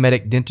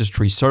cosmetic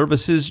dentistry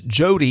services,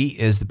 Jody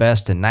is the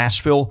best in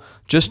Nashville.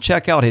 Just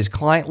check out his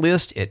client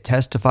list. It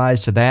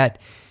testifies to that.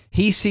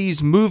 He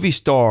sees movie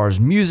stars,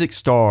 music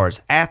stars,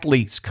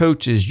 athletes,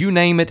 coaches, you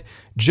name it.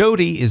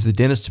 Jody is the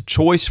dentist of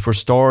choice for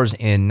stars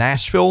in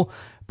Nashville,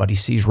 but he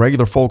sees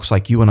regular folks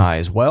like you and I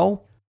as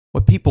well.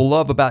 What people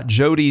love about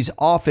Jody's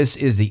office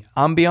is the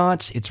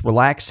ambiance. It's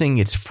relaxing,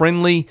 it's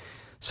friendly.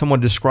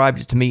 Someone described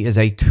it to me as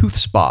a tooth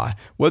spa.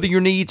 Whether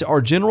your needs are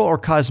general or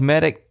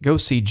cosmetic, go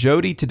see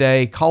Jody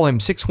today. Call him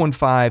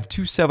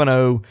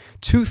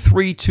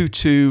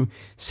 615-270-2322.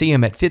 See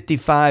him at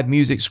 55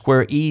 Music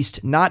Square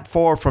East, not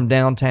far from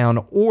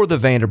downtown or the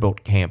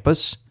Vanderbilt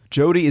campus.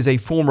 Jody is a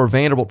former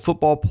Vanderbilt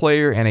football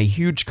player and a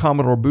huge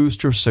Commodore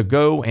booster, so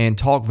go and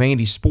talk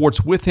Vandy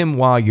sports with him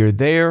while you're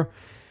there.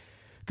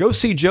 Go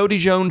see Jody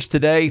Jones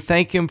today.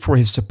 Thank him for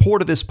his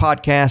support of this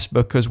podcast,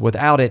 because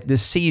without it,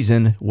 this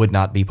season would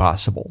not be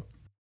possible.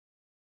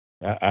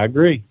 I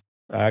agree.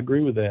 I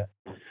agree with that.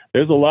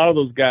 There's a lot of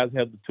those guys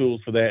have the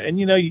tools for that. And,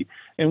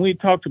 and we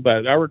talked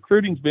about it. Our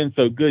recruiting's been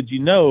so good,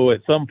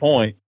 at some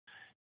point,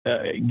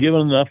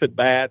 given enough at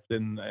bats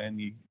and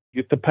you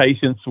get the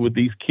patience with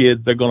these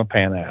kids, they're going to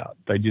pan out.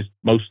 They just,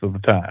 most of the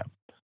time.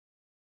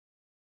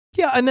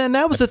 Yeah, and then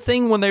that was the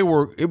thing when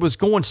it was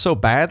going so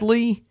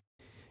badly.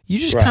 You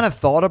just kind of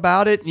thought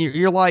about it.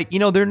 You're like,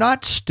 they're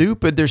not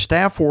stupid. Their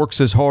staff works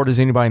as hard as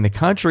anybody in the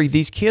country.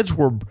 These kids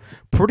were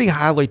pretty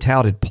highly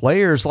touted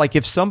players. Like,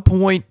 if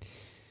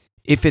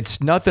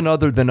it's nothing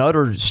other than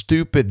utter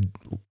stupid,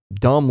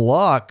 dumb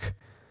luck,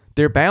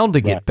 they're bound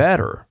to get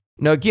better.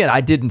 Now, again,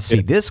 I didn't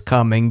see this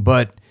coming,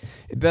 but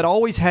that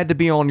always had to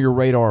be on your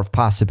radar of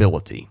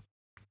possibility.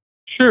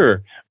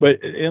 Sure.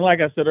 And like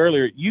I said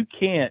earlier, you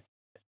can't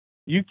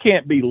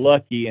be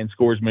lucky and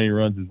score as many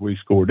runs as we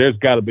scored. There's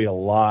got to be a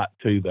lot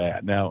to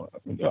that. Now,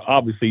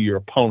 obviously, your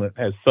opponent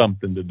has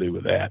something to do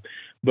with that,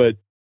 but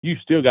you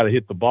still got to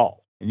hit the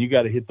ball, and you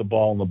got to hit the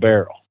ball in the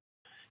barrel.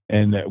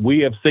 And we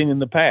have seen in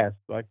the past,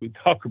 like we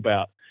talk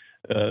about,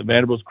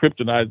 Vanderbilt's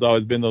kryptonite has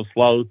always been those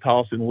slow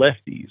tossing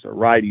lefties or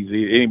righties.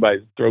 Anybody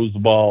that throws the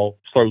ball,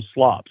 throws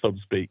slop, so to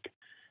speak.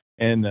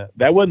 And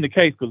that wasn't the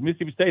case, because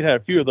Mississippi State had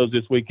a few of those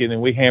this weekend,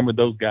 and we hammered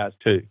those guys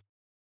too.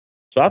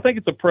 So I think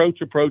it's approach.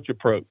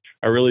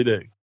 I really do.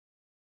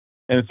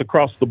 And it's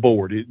across the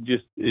board. It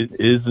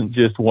isn't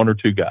just one or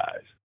two guys.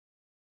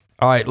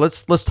 All right,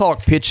 let's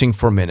talk pitching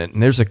for a minute.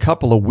 And there's a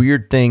couple of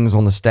weird things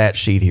on the stat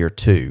sheet here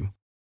too.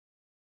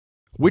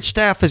 Which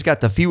staff has got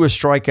the fewest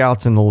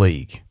strikeouts in the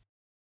league?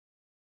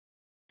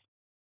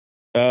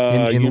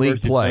 In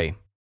league play.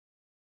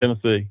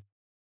 Tennessee.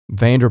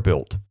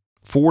 Vanderbilt,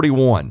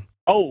 41.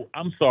 Oh,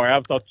 I'm sorry. I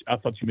thought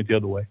you meant the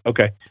other way.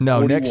 Okay.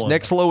 No, 41.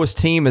 next lowest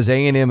team is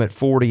A&M at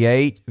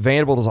 48.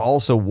 Vanderbilt has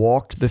also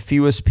walked the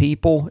fewest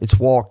people. It's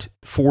walked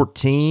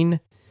 14.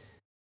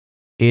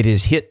 It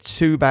is hit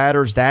 2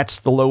 batters. That's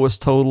the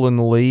lowest total in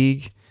the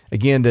league.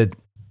 Again, the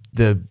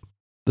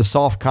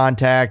soft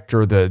contact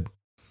or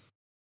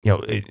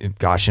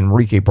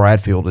Enrique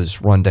Bradfield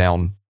has run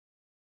down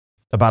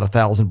about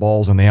 1,000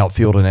 balls in the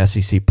outfield in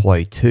SEC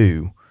play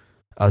too.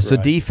 So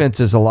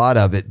defense is a lot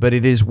of it, but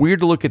it is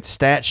weird to look at the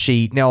stat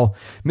sheet. Now,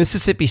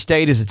 Mississippi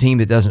State is a team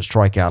that doesn't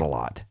strike out a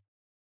lot.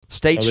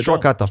 State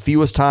struck out the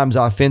fewest times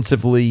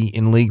offensively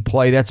in league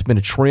play. That's been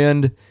a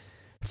trend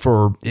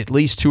for at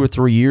least 2 or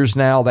 3 years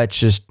now. That's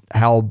just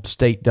how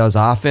State does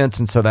offense,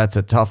 and so that's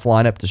a tough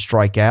lineup to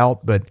strike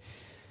out. But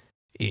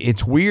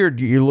it's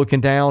weird. You're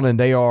looking down, and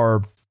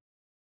they're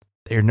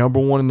number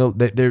one in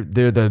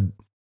they're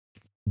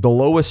the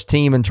lowest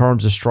team in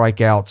terms of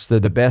strikeouts. They're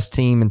the best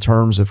team in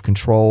terms of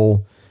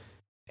control,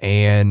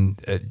 and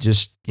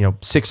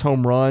 6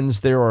 home runs.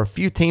 There are a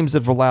few teams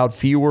that have allowed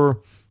fewer.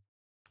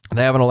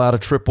 They haven't allowed a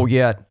triple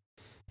yet.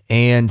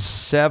 And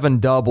 7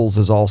 doubles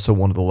is also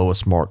one of the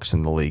lowest marks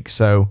in the league.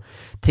 So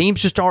teams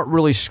just aren't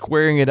really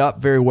squaring it up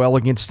very well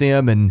against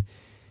them. And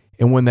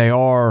when they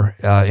are,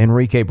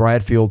 Enrique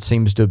Bradfield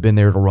seems to have been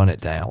there to run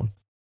it down.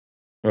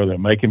 Or they're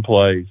making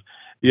plays.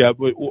 Yeah,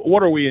 but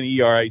what are we in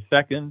ERA?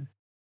 Second?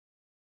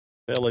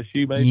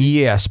 LSU, maybe?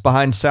 Yes,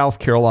 behind South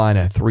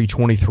Carolina,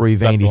 323,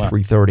 Vandy,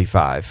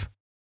 335.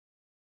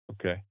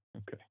 Okay.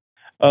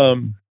 I'll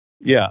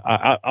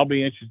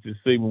be interested to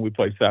see when we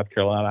play South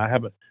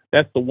Carolina.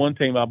 That's the one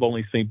team I've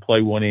only seen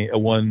play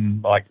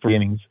one like 3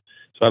 innings,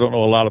 so I don't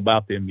know a lot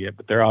about them yet.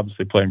 But they're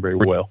obviously playing very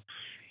well.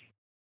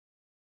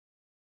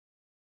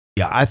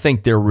 Yeah, I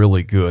think they're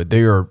really good.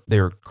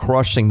 They're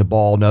crushing the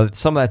ball. Now,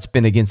 some of that's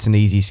been against an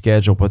easy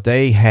schedule, but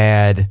they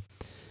had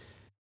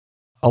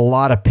a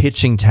lot of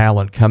pitching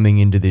talent coming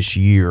into this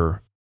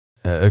year,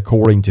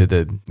 according to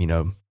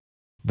the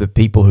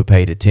people who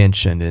paid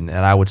attention, and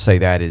I would say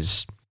that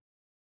is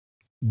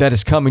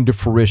coming to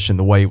fruition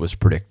the way it was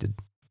predicted.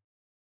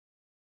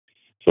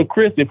 So,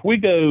 Chris, if we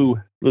go,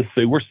 let's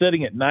see, we're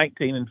sitting at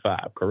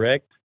 19-5,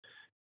 correct?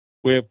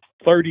 We have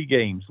 30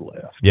 games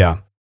left. Yeah.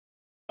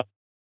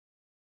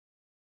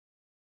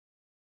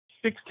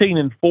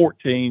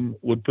 16-14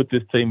 would put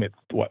this team at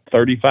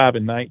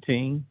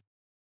 35-19.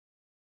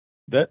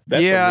 That's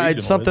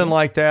it's something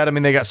like that. I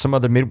mean, they got some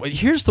other mid.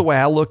 Here's the way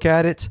I look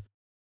at it.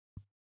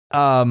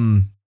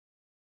 There's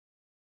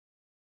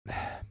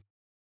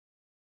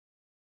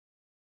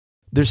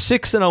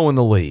 6-0 in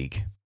the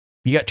league.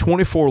 You got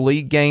 24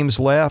 league games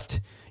left.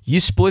 You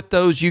split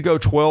those, you go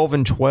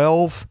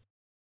 12-12.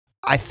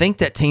 I think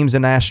that team's a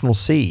national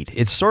seed.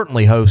 It's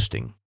certainly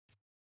hosting.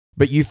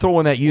 But you throw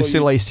in that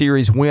UCLA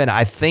series win,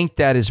 I think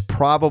that is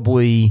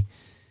probably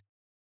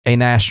a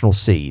national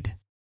seed.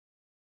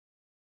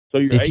 So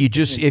if you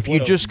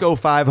just go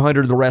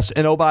 500 the rest,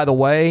 and by the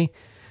way,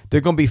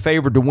 they're going to be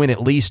favored to win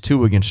at least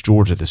 2 against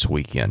Georgia this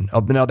weekend.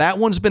 Now that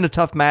one's been a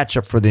tough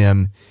matchup for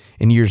them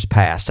in years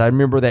past. I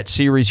remember that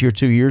series here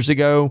 2 years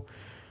ago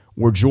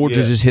where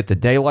Georgia just hit the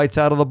daylights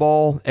out of the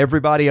ball,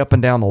 everybody up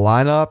and down the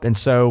lineup, and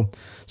so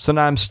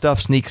sometimes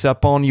stuff sneaks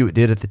up on you. It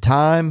did at the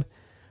time,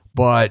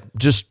 but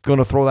just going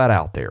to throw that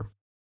out there.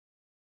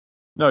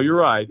 No, you're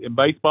right. And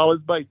baseball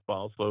is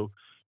baseball, so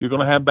you're going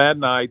to have bad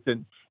nights.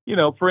 And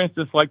for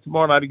instance, like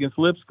tomorrow night against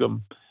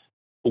Lipscomb,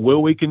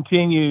 will we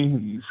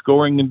continue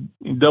scoring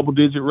in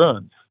double-digit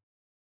runs?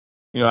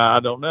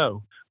 I don't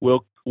know.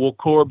 Will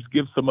Corbs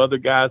give some other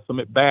guys some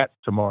at-bats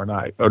tomorrow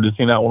night, or does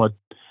he not want to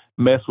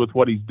mess with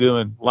what he's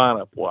doing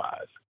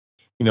lineup-wise?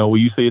 Will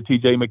you see a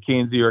T.J.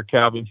 McKenzie or a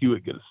Calvin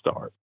Hewitt get a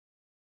start?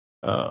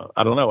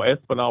 I don't know.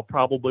 Espinal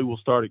probably will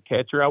start at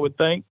catcher, I would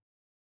think.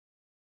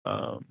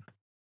 I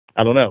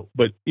don't know.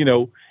 But,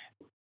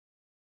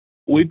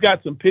 we've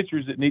got some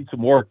pitchers that need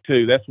some work,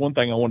 too. That's one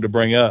thing I wanted to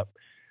bring up.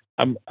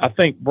 I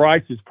think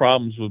Bryce's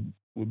problems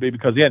would be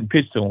because he hadn't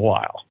pitched in a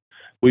while.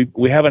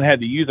 We haven't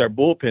had to use our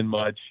bullpen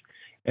much,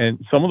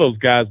 and some of those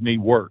guys need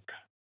work.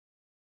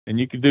 And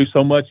you can do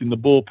so much in the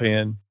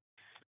bullpen.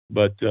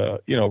 But,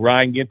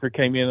 Ryan Ginter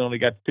came in and only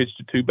got to pitch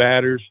to 2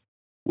 batters.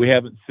 We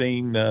haven't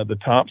seen the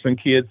Thompson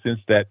kid since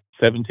that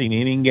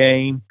 17-inning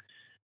game.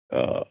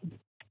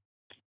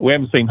 We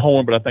haven't seen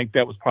Horn, but I think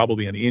that was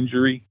probably an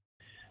injury.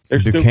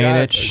 There's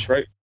Buchanan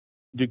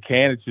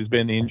has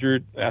been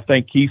injured. I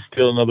think he's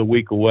still another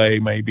week away,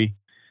 maybe.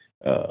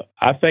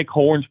 I think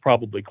Horn's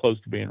probably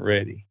close to being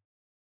ready.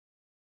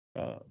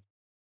 I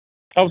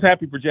was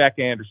happy for Jack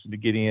Anderson to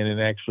get in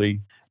and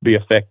actually be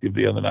effective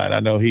the other night.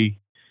 I know he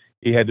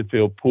had to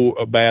feel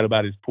bad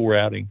about his poor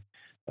outing.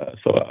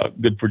 So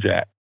good for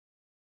Jack.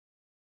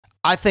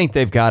 I think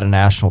they've got a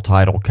national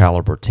title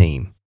caliber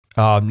team.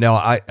 Now,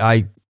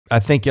 I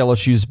think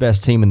LSU's the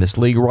best team in this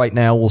league right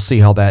now. We'll see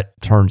how that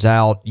turns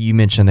out. You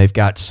mentioned they've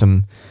got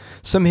some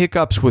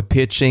hiccups with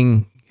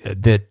pitching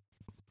that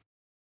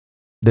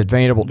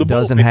Vanderbilt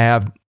doesn't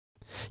have.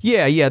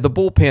 Yeah, the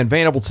bullpen,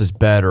 Vanderbilt's is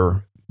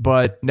better.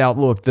 But now,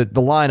 look, the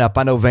lineup,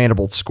 I know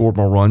Vanderbilt scored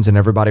more runs than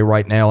everybody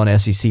right now in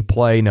SEC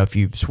play. Now, if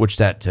you switch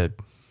that to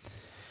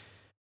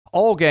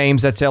all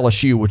games, that's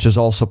LSU, which has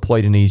also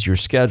played an easier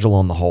schedule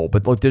on the whole.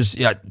 But look,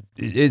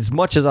 as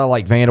much as I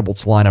like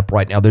Vanderbilt's lineup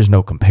right now, there's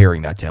no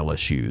comparing that to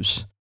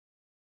LSU's.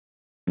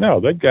 No,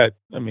 they got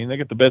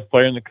the best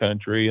player in the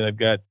country, and they've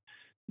got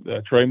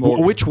Trey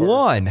Morgan. Which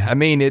one? I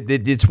mean,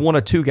 it's one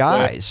of two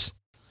guys.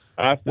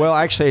 Well,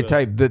 actually, I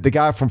tell you, the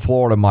guy from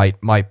Florida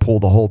might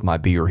pull the hold my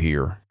beer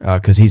here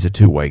because he's a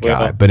two-way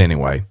guy. But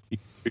anyway.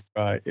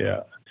 Right, yeah.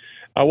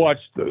 I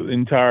watched the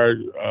entire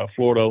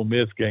Florida Ole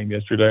Miss game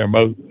yesterday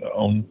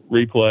on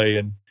replay,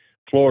 and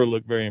Florida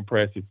looked very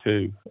impressive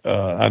too.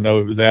 I know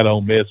it was at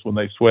Ole Miss when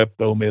they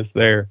swept Ole Miss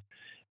there.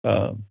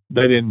 They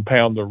didn't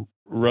pound the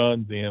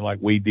runs in like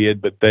we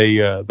did, but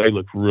they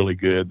looked really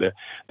good.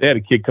 They had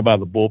a kid come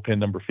out of the bullpen,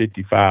 number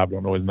 55. I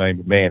don't know his name,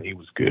 but man, he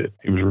was good.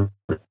 He was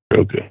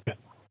real good.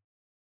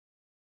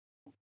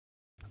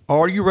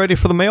 Are you ready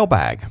for the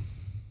mailbag?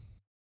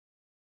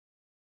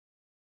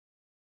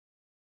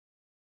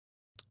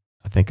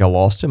 I think I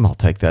lost him. I'll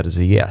take that as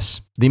a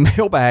yes. The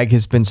mailbag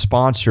has been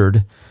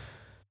sponsored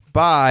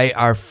by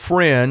our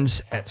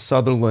friends at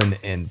Sutherland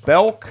and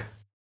Belk.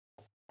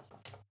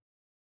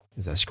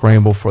 As I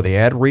scramble for the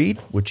ad read,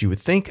 which you would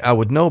think I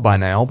would know by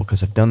now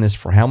because I've done this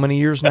for how many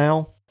years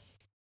now?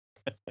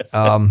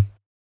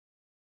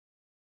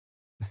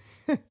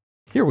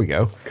 Here we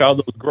go. Call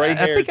those gray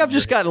hairs. I think I've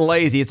just gotten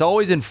lazy. It's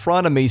always in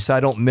front of me, so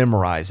I don't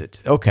memorize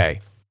it.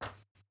 Okay.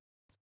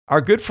 Our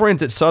good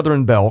friends at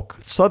Sutherland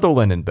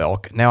and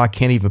Belk. Now I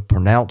can't even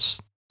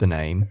pronounce the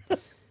name.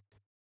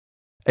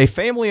 A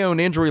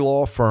family-owned injury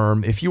law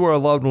firm. If you or a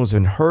loved one has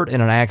been hurt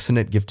in an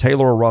accident, give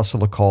Taylor or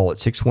Russell a call at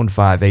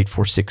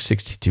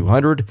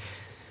 615-846-6200.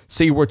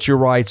 See what your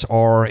rights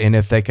are and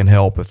if they can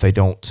help, if they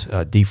don't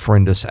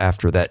defriend us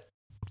after that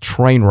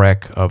train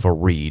wreck of a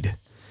read.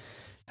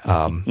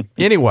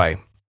 Anyway.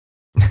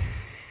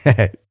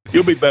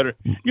 You'll be better.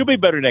 You'll be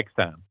better next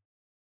time.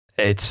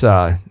 It's,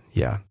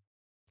 yeah.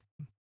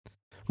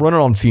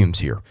 Running on fumes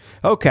here.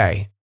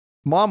 Okay.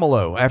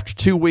 Momolo, after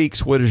 2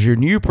 weeks, what is your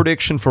new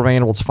prediction for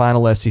Vanderbilt's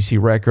final SEC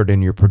record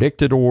and your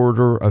predicted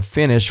order of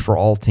finish for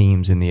all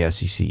teams in the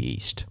SEC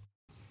East?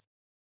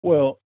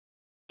 Well,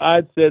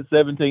 I'd said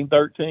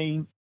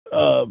 17-13.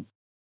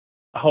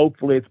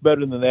 Hopefully it's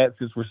better than that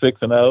since we're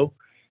 6-0.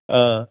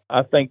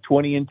 I think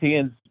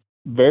 20-10 is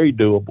very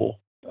doable.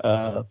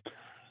 I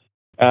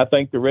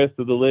think the rest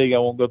of the league, I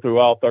won't go through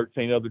all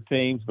 13 other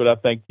teams, but I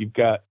think you've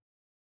got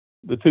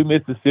the two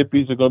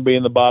Mississippis are going to be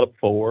in the bottom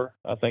four.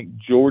 I think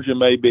Georgia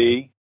may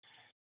be.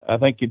 I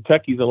think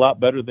Kentucky's a lot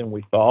better than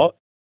we thought.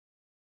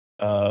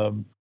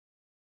 And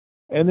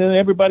then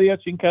everybody else,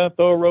 you can kind of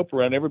throw a rope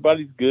around.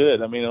 Everybody's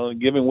good. I mean, on a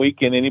given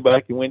weekend,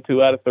 anybody can win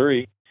 2 out of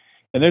 3.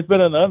 And there's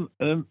been an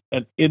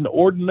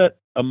inordinate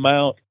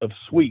amount of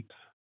sweeps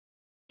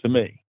to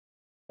me.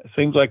 It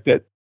seems like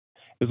that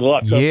is a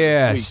lot.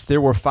 Yes,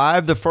 there were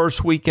 5 the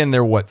first weekend.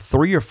 There were,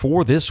 3 or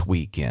 4 this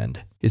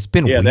weekend? It's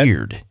been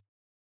weird.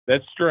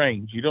 That's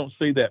strange. You don't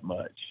see that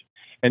much.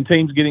 And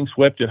teams getting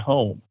swept at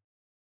home.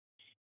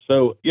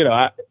 So,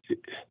 I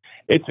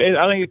think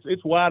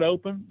it's wide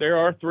open. There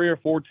are 3 or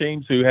 4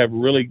 teams who have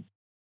really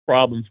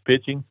problems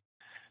pitching,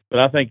 but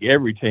I think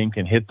every team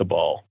can hit the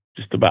ball.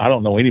 Just about. I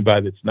don't know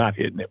anybody that's not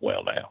hitting it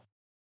well now.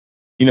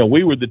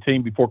 We were the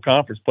team before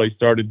conference play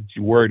started that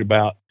you worried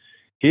about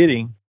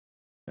hitting.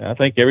 I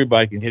think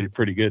everybody can hit it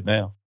pretty good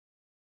now.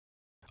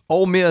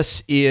 Ole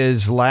Miss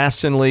is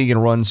last in league in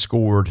runs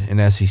scored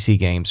in SEC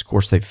games. Of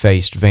course, they've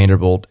faced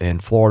Vanderbilt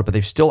and Florida, but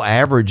they've still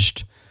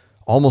averaged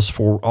almost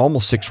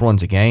 6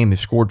 runs a game. They've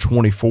scored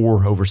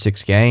 24 over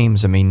 6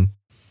 games. I mean,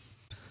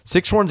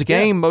 6 runs a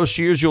game, most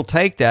years you'll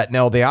take that.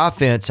 Now, the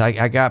offense,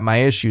 I got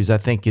my issues. I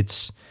think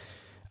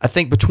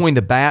between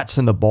the bats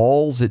and the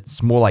balls,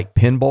 it's more like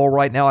pinball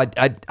right now.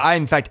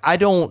 In fact,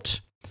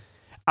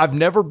 I've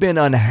never been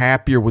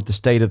unhappier with the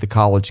state of the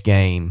college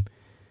game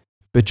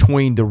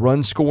between the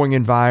run scoring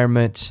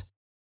environment,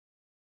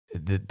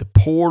 the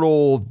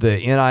portal, the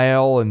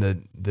NIL, and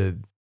the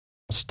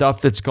stuff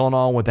that's gone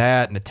on with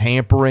that and the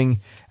tampering.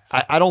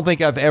 I don't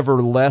think I've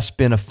ever less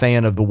been a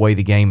fan of the way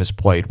the game is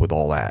played with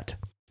all that.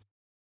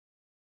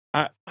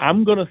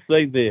 I'm going to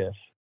say this,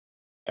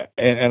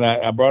 and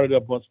I brought it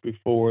up once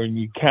before, and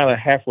you kind of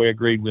halfway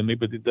agreed with me,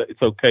 but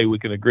it's okay. We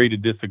can agree to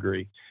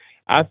disagree.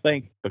 I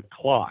think the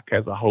clock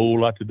has a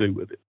whole lot to do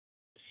with it.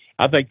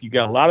 I think you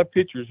got a lot of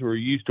pitchers who are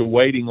used to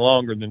waiting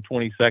longer than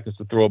 20 seconds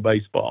to throw a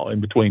baseball in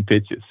between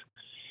pitches.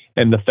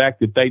 And the fact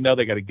that they know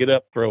they got to get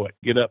up, throw it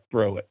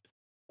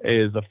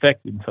is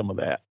affecting some of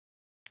that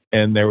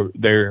and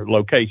their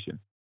location.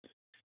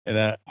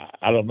 And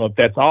I don't know if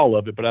that's all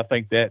of it, but I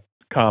think that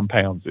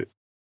compounds it.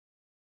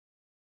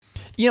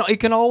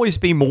 It can always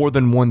be more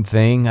than one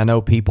thing. I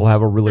know people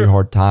have a really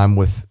hard time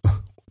with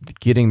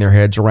getting their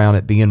heads around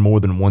it being more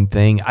than one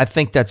thing. I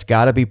think that's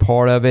got to be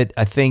part of it.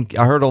 I think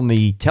I heard on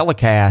the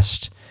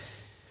telecast,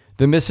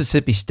 the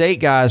Mississippi State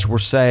guys were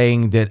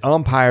saying that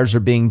umpires are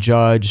being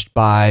judged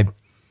by,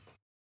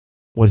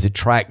 was it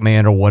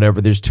TrackMan or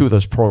whatever? There's 2 of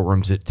those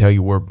programs that tell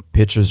you where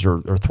pitches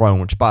are thrown,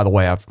 which, by the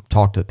way, I've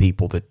talked to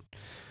people that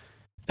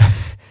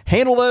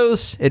handle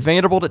those at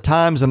Vanderbilt at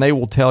times, and they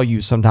will tell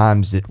you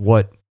sometimes that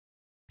what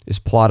is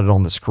plotted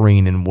on the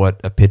screen and what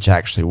a pitch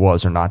actually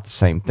was are not the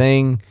same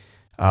thing.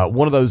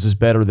 One of those is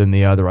better than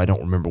the other. I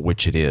don't remember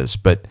which it is.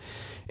 But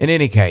In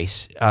any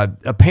case,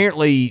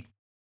 apparently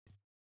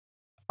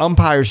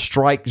umpires'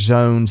 strike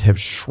zones have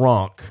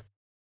shrunk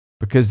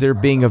because they're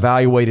being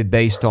evaluated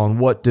based on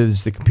what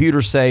does the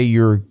computer say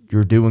you're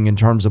doing in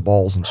terms of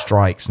balls and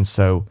strikes. And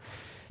so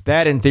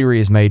that, in theory,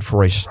 is made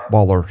for a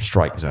smaller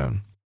strike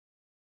zone.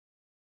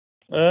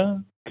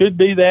 Could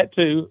be that,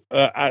 too.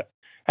 I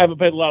haven't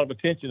paid a lot of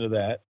attention to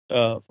that.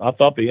 I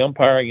thought the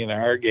umpiring in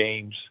our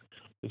games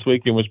this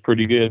weekend was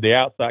pretty good. The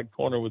outside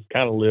corner was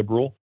kind of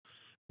liberal,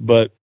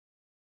 but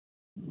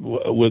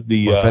with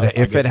the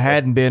if it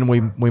hadn't been,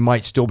 we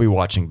might still be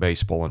watching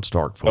baseball in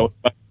Starkville.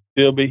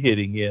 Still be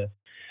hitting, yeah.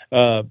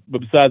 But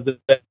besides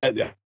that, I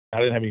didn't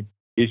have any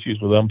issues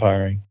with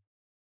umpiring.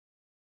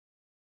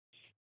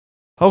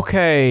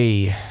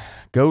 Okay,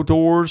 go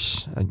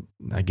Doors.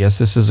 I guess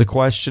this is a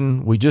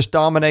question. We just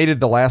dominated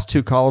the last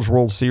two College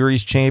World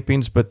Series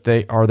champions, but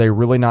are they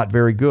really not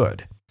very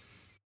good?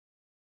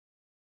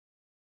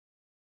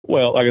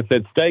 Well, like I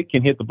said, State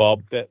can hit the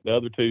ball, but the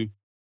other two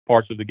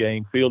parts of the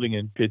game, fielding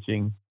and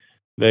pitching,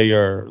 they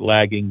are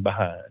lagging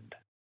behind.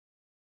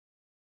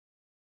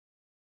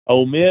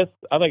 Ole Miss,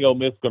 I think Ole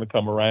Miss is going to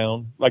come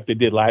around like they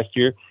did last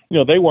year.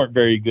 They weren't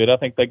very good. I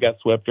think they got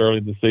swept early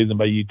in the season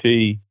by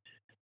UT,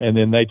 and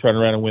then they turn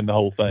around and win the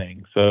whole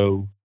thing.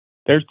 So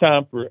there's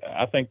time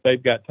I think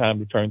they've got time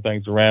to turn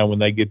things around when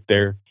they get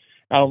there.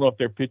 I don't know if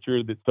their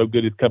pitcher that's so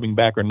good is coming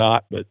back or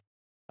not, but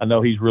I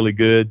know he's really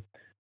good.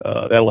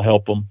 That'll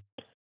help them.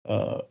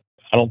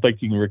 I don't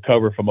think you can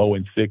recover from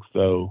 0-6,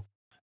 though,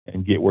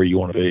 and get where you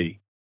want to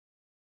be.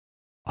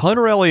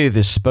 Hunter Elliott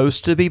is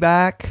supposed to be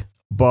back,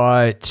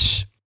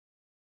 but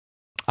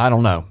I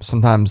don't know.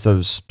 Sometimes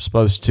those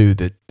supposed to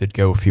that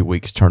go a few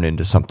weeks turn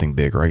into something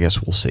bigger. I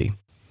guess we'll see.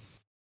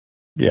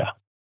 Yeah.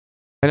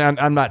 And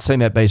I'm not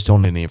saying that based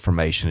on any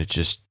information. It's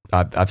just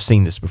I've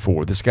seen this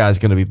before. This guy's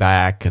going to be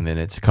back, and then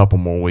it's a couple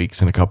more weeks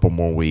and a couple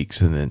more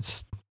weeks, and then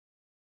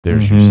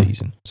there's your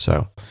season.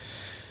 So,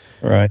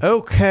 right.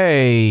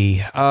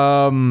 Okay.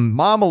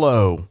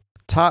 Momolo,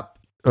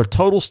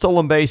 total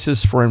stolen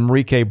bases for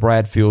Enrique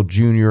Bradfield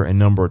Jr. and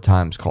number of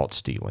times caught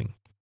stealing.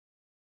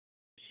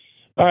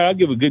 All right, I'll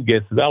give a good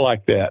guess. I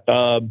like that.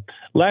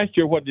 Last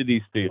year, what did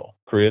he steal,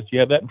 Chris? You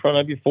have that in front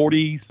of you,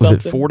 40-something?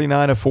 Was it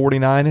 49 or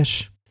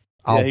 49-ish?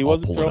 Yeah, he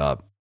wasn't I'll pull it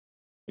up.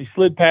 He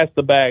slid past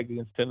the bag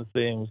against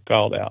Tennessee and was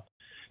called out.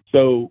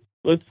 So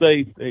let's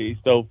say he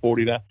stole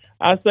 49.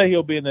 I say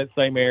he'll be in that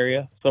same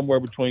area, somewhere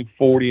between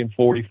 40 and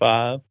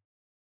 45.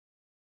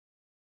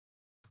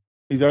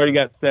 He's already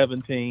got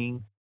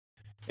 17,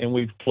 and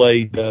we've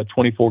played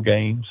 24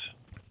 games.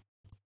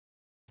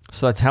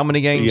 So that's how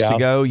many games to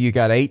go? You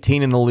got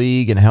 18 in the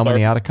league, and how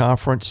many out of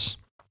conference?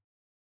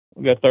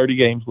 We've got 30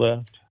 games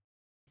left.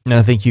 And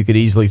I think you could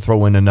easily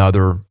throw in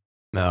another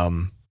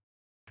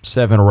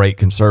 7 or 8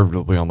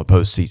 conservatively on the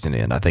postseason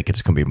end. I think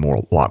it's going to be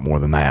a lot more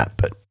than that,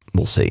 but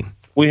we'll see.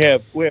 We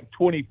have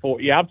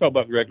 24. Yeah, I'm talking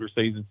about the regular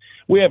season.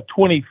 We have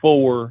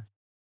 24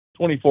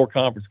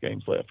 conference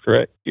games left.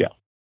 Correct? Yeah.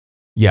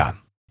 Yeah.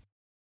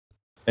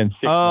 And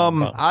 6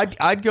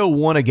 I'd go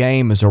 1 a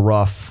game as a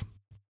rough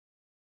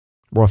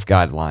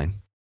guideline,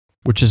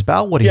 which is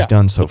about what he's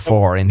done so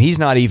far, and he's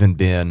not even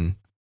been.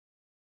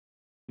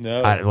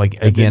 No.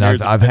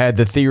 I've had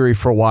the theory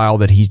for a while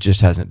that he just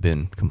hasn't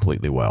been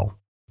completely well.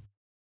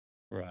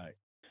 Right.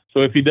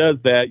 So if he does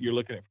that, you're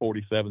looking at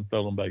 47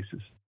 stolen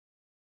bases.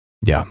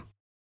 Yeah.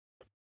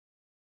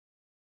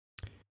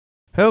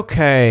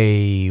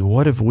 Okay,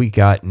 what have we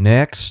got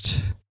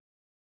next?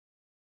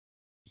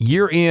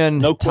 Year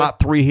in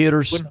top 3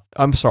 hitters.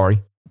 I'm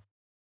sorry.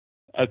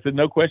 I said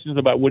no questions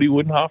about Woody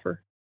Woodenhofer.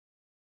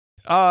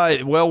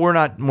 Well, we're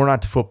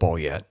not to football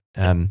yet.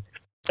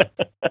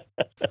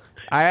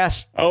 I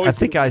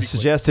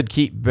suggested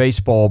keep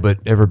baseball, but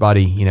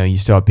everybody, you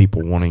still have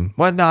people wanting.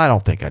 Well, no, I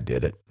don't think I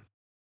did it.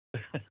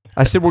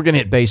 I said we're going to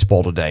hit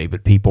baseball today,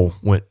 but people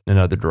went in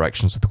other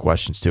directions with the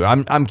questions too.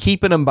 I'm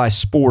keeping them by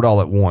sport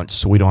all at once,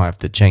 so we don't have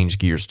to change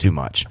gears too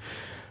much.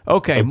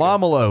 Okay.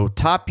 Momolo,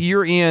 top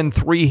year in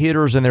 3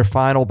 hitters and their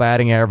final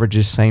batting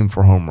averages, same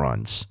for home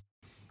runs.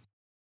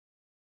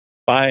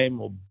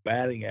 Final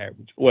batting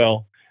average.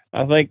 Well,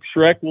 I think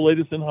Shrek will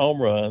lead us in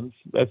home runs.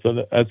 That's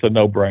a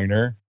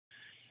no-brainer.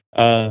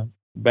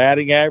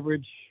 Batting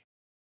average,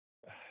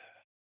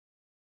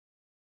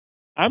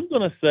 I'm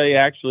going to say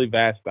actually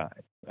Vastine.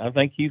 I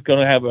think he's going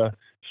to have a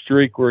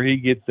streak where he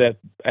gets that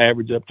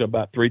average up to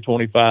about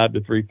 325 to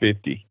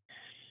 350.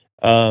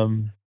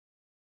 And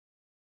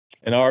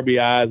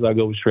RBIs, I'll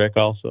go with Shrek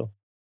also.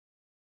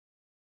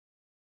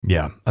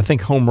 Yeah, I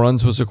think home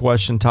runs was a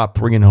question. Top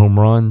 3 in home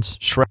runs.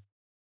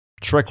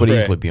 Shrek would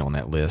easily be on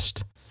that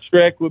list.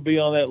 Shrek would be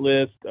on that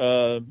list.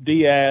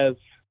 Diaz,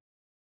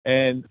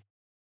 and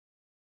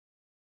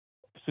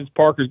since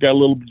Parker's got a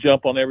little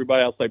jump on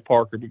everybody, I'll say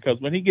Parker, because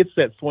when he gets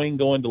that swing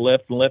going to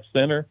left and left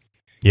center,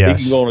 he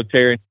can go on a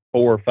tear in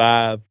 4 or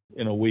 5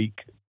 in a week.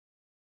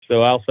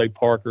 So I'll say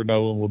Parker.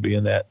 Nolan will be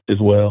in that as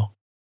well.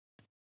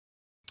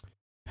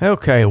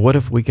 Okay, what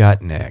have we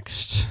got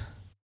next?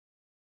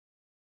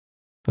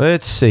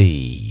 Let's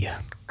see.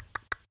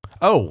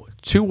 Oh,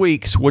 2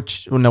 weeks.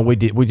 No, we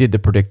did the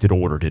predicted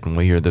order, didn't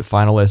we? Or the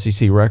final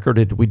SEC record?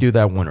 Did we do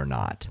that one or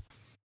not?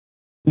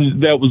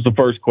 That was the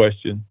first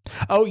question.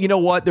 Oh, you know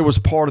what? There was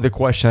part of the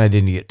question I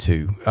didn't get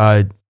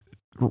to.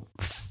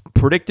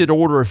 Predicted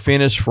order of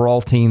finish for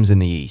all teams in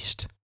the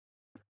East.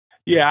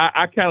 Yeah,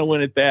 I kind of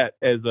went at that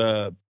as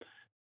a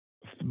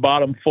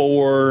bottom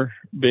 4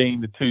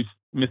 being the 2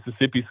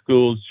 Mississippi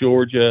schools,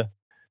 Georgia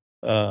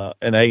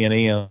and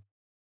A&M.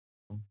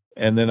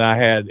 And then I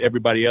had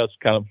everybody else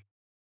kind of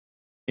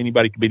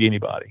anybody could beat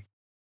anybody.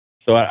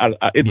 So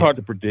it's hard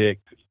to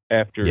predict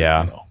after.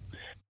 Yeah.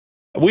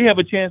 We have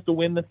a chance to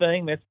win the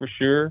thing, that's for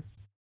sure.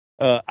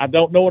 I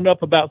don't know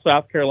enough about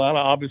South Carolina.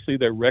 Obviously,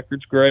 their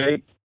record's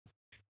great.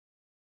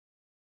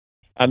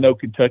 I know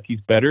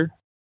Kentucky's better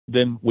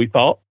than we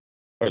thought,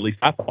 or at least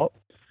I thought.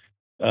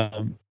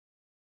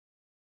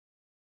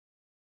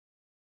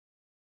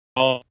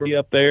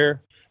 Up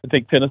there, I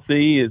think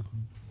Tennessee is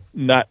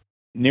not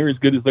near as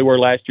good as they were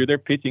last year. Their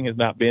pitching has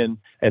not been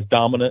as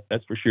dominant,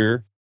 that's for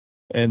sure.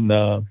 And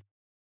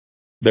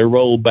their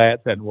rolled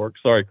bats hadn't worked.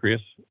 Sorry,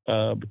 Chris,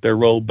 but their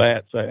rolled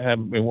bats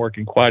haven't been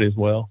working quite as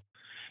well.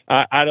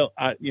 I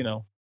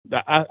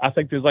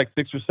think there's like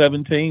 6 or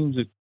 7 teams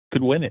that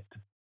could win it.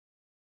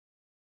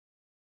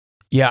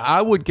 Yeah,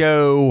 I would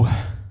go.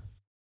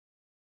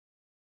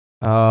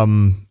 I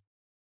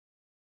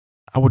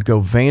would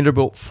go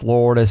Vanderbilt,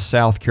 Florida,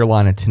 South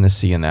Carolina,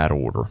 Tennessee in that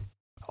order.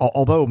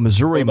 Although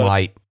Missouri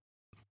might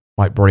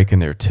break in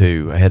there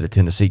too ahead of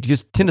Tennessee,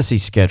 because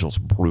Tennessee's schedule's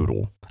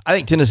brutal. I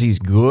think Tennessee's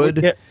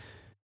good.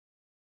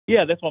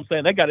 Yeah, that's what I'm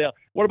saying. They got out.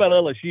 What about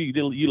LSU?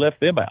 You left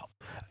them out.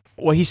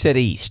 Well, he said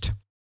East.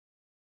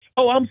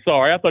 Oh, I'm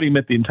sorry. I thought he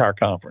meant the entire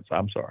conference.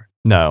 I'm sorry.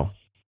 No.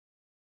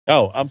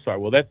 Oh, I'm sorry.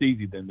 Well, that's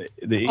easy then.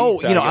 The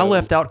East, I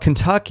left out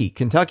Kentucky.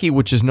 Kentucky,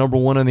 which is number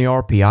 1 in the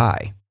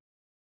RPI.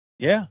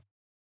 Yeah.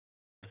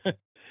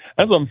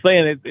 That's what I'm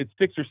saying. It's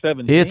 6 or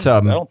 7 teams.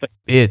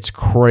 It's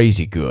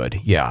crazy good.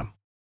 Yeah.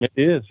 It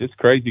is. It's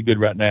crazy good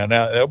right now.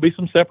 Now, there'll be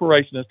some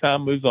separation as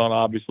time moves on,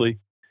 obviously.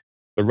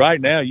 But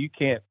right now, you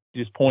can't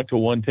just point to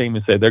one team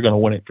and say they're going to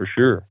win it for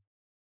sure.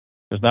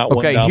 There's not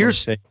one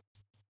dominant team.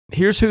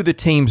 Here's who the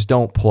teams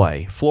don't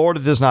play. Florida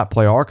does not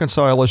play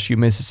Arkansas, LSU,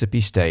 Mississippi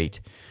State.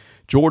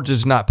 Georgia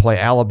does not play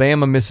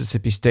Alabama,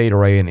 Mississippi State,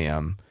 or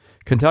A&M.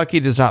 Kentucky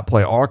does not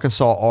play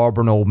Arkansas,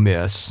 Auburn, Ole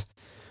Miss.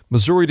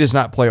 Missouri does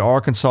not play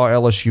Arkansas,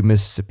 LSU,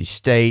 Mississippi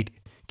State.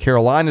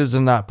 Carolina does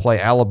not play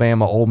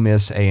Alabama, Ole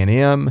Miss,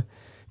 A&M.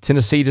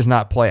 Tennessee does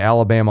not play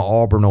Alabama,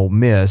 Auburn, Ole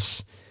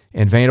Miss.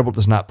 And Vanderbilt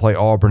does not play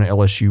Auburn,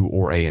 LSU,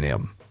 or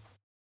A&M.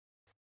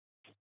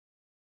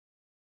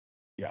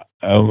 Yeah.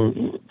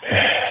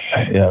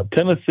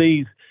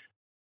 Tennessee's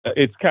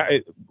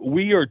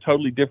we are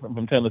totally different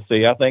from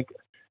Tennessee. I think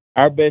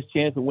our best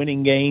chance of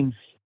winning games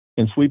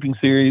in sweeping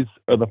series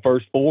are the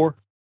first 4,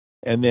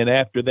 and then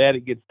after that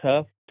it gets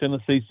tough.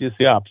 Tennessee's just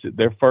the opposite.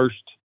 Their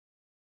first,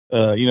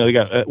 they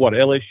got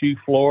LSU,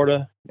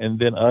 Florida, and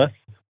then us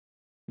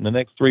in the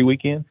next 3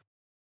 weekends.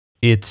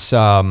 It's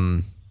at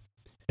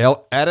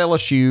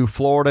LSU,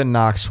 Florida, and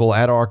Knoxville,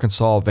 at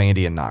Arkansas,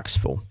 Vandy, and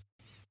Knoxville.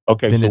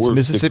 Okay, then it's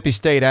Mississippi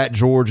State at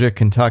Georgia,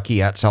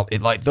 Kentucky at South.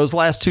 Those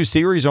last 2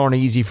 series aren't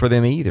easy for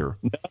them either.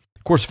 No,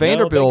 of course,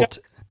 Vanderbilt.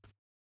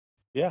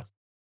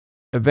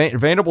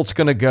 Vanderbilt's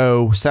going to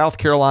go South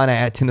Carolina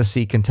at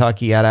Tennessee,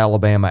 Kentucky at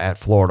Alabama, at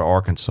Florida,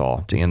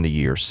 Arkansas to end the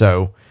year.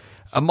 So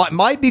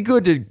might be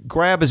good to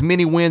grab as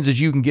many wins as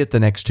you can get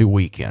the next 2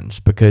 weekends,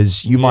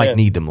 because you might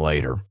need them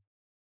later.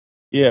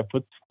 Yeah,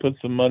 put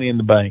some money in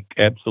the bank.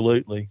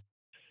 Absolutely.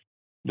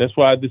 That's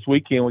why this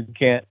weekend we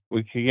can't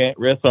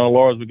rest on our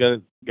laurels. We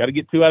got to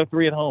get 2 out of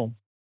 3 at home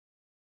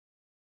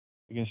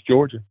against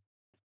Georgia.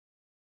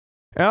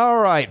 All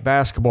right,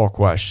 basketball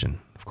question.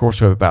 Of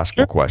course, we have a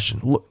basketball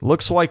question.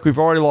 Looks like we've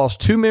already lost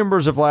 2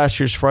 members of last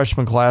year's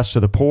freshman class to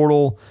the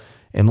portal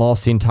and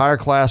lost the entire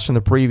class from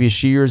the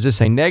previous year. Is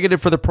this a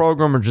negative for the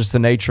program, or just the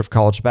nature of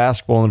college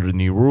basketball under the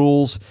new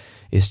rules?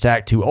 Is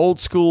Stack too old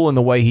school in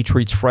the way he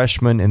treats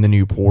freshmen in the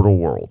new portal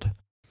world?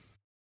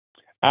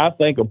 I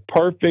think a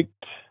perfect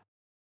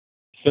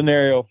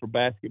scenario for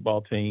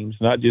basketball teams,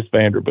 not just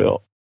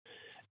Vanderbilt,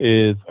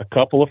 is a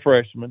couple of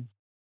freshmen.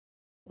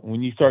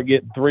 When you start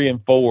getting 3 and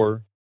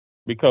 4,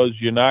 because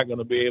you're not going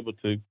to be able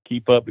to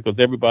keep up, because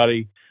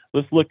everybody,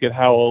 let's look at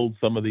how old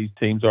some of these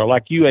teams are.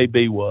 Like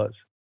UAB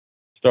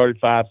started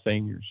 5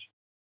 seniors.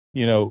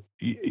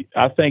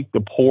 I think the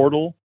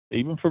portal,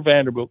 even for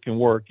Vanderbilt, can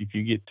work. If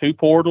you get 2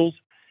 portals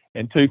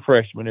and 2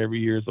 freshmen every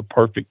year, is a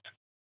perfect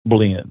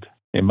blend,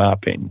 in my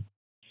opinion.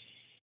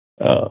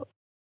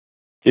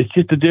 It's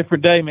just a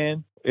different day,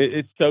 man.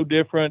 It's so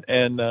different.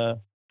 And,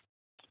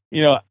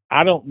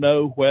 I don't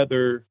know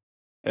whether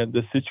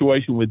the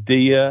situation with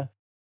Dia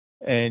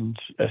and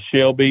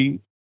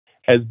Shelby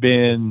has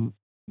been,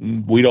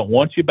 we don't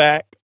want you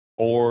back,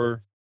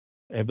 or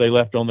have they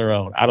left on their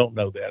own? I don't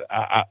know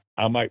that.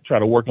 I might try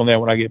to work on that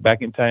when I get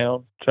back in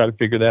town, try to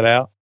figure that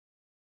out.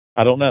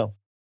 I don't know.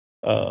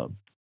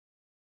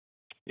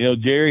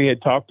 Jerry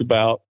had talked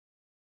about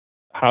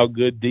how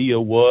good Dia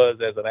was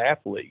as an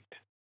athlete.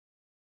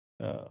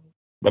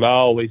 But I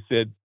always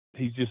said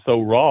he's just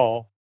so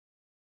raw,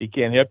 he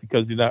can't help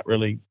because he's not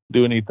really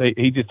doing anything.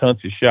 He just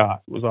hunts his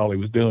shot was all he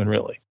was doing,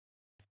 really.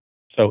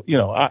 So,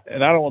 I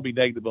don't want to be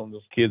negative on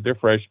those kids. They're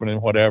freshmen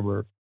and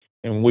whatever.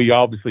 And we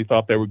obviously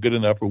thought they were good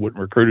enough or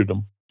wouldn't recruited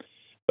them.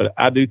 But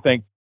I do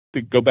think,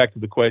 to go back to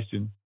the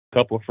question, a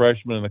couple of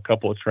freshmen and a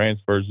couple of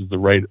transfers is the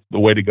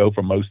way to go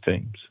for most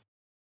teams.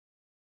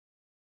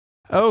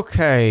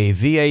 Okay,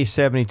 VA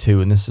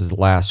 72, and this is the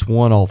last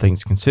one, all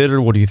things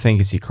considered. What do you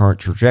think is the current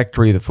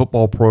trajectory of the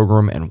football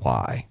program and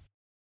why?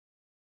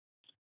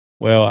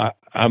 Well,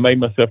 I made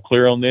myself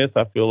clear on this.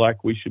 I feel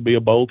like we should be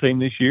a bowl team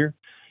this year.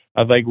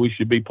 I think we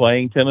should be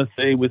playing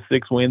Tennessee with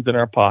 6 wins in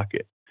our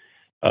pocket.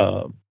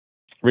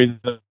 Reason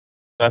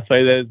I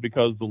say that is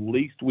because the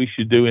least we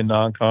should do in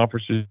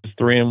non-conference is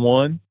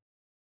 3-1.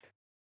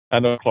 I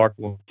know Clark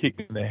will kick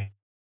me in the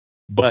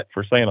butt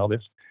for saying all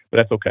this, but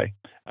that's okay.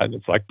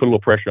 It's like put a little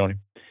pressure on him.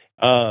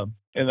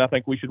 And I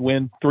think we should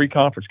win 3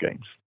 conference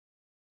games.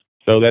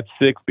 So that's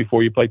 6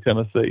 before you play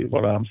Tennessee is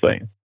what I'm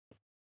saying.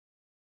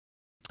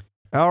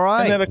 All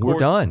right, then, we're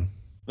done.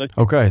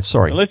 Okay,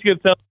 sorry. Unless you get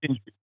a ton of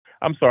injuries.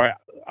 I'm sorry.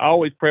 I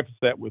always preface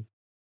that with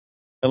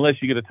unless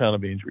you get a ton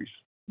of injuries,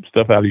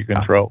 stuff out of your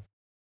control.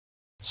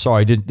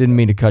 Sorry, didn't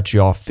mean to cut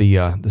you off.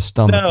 The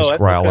stomach is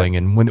growling, okay.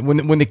 And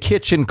when the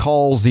kitchen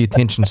calls, the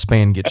attention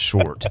span gets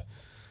short.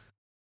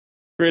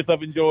 Chris,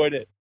 I've enjoyed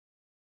it.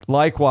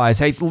 Likewise.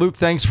 Hey, Luke,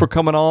 thanks for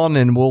coming on,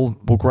 and we'll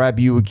grab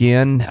you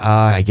again,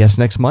 I guess,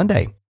 next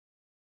Monday.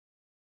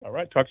 All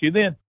right, talk to you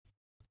then.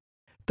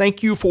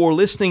 Thank you for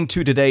listening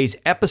to today's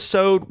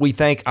episode. We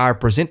thank our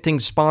presenting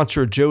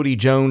sponsor, Jody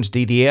Jones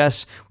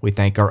DDS. We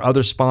thank our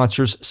other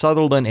sponsors,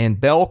 Sutherland and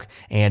Belk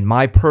and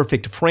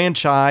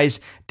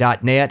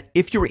MyPerfectFranchise.net.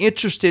 If you're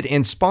interested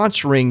in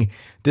sponsoring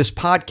this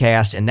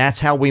podcast, and that's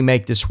how we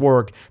make this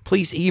work,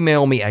 please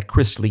email me at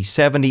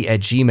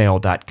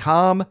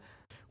chrisley70@gmail.com.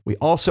 We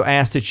also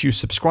ask that you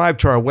subscribe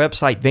to our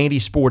website,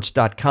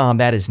 vandysports.com.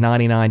 That is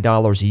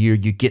 $99 a year.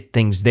 You get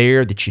things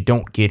there that you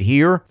don't get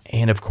here.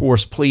 And of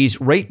course,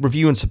 please rate,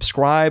 review, and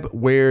subscribe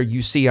where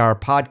you see our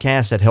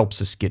podcast. That helps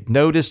us get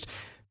noticed.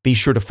 Be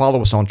sure to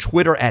follow us on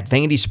Twitter at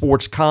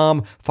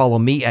vandysports.com. Follow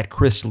me at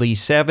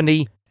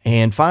chrislee70.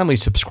 And finally,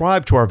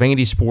 subscribe to our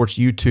Vandy Sports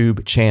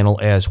YouTube channel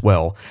as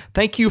well.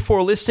 Thank you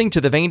for listening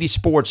to the Vandy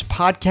Sports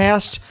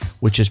Podcast,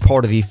 which is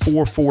part of the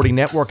 440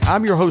 Network.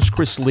 I'm your host,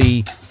 Chris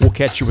Lee. We'll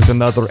catch you with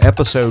another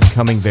episode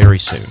coming very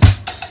soon.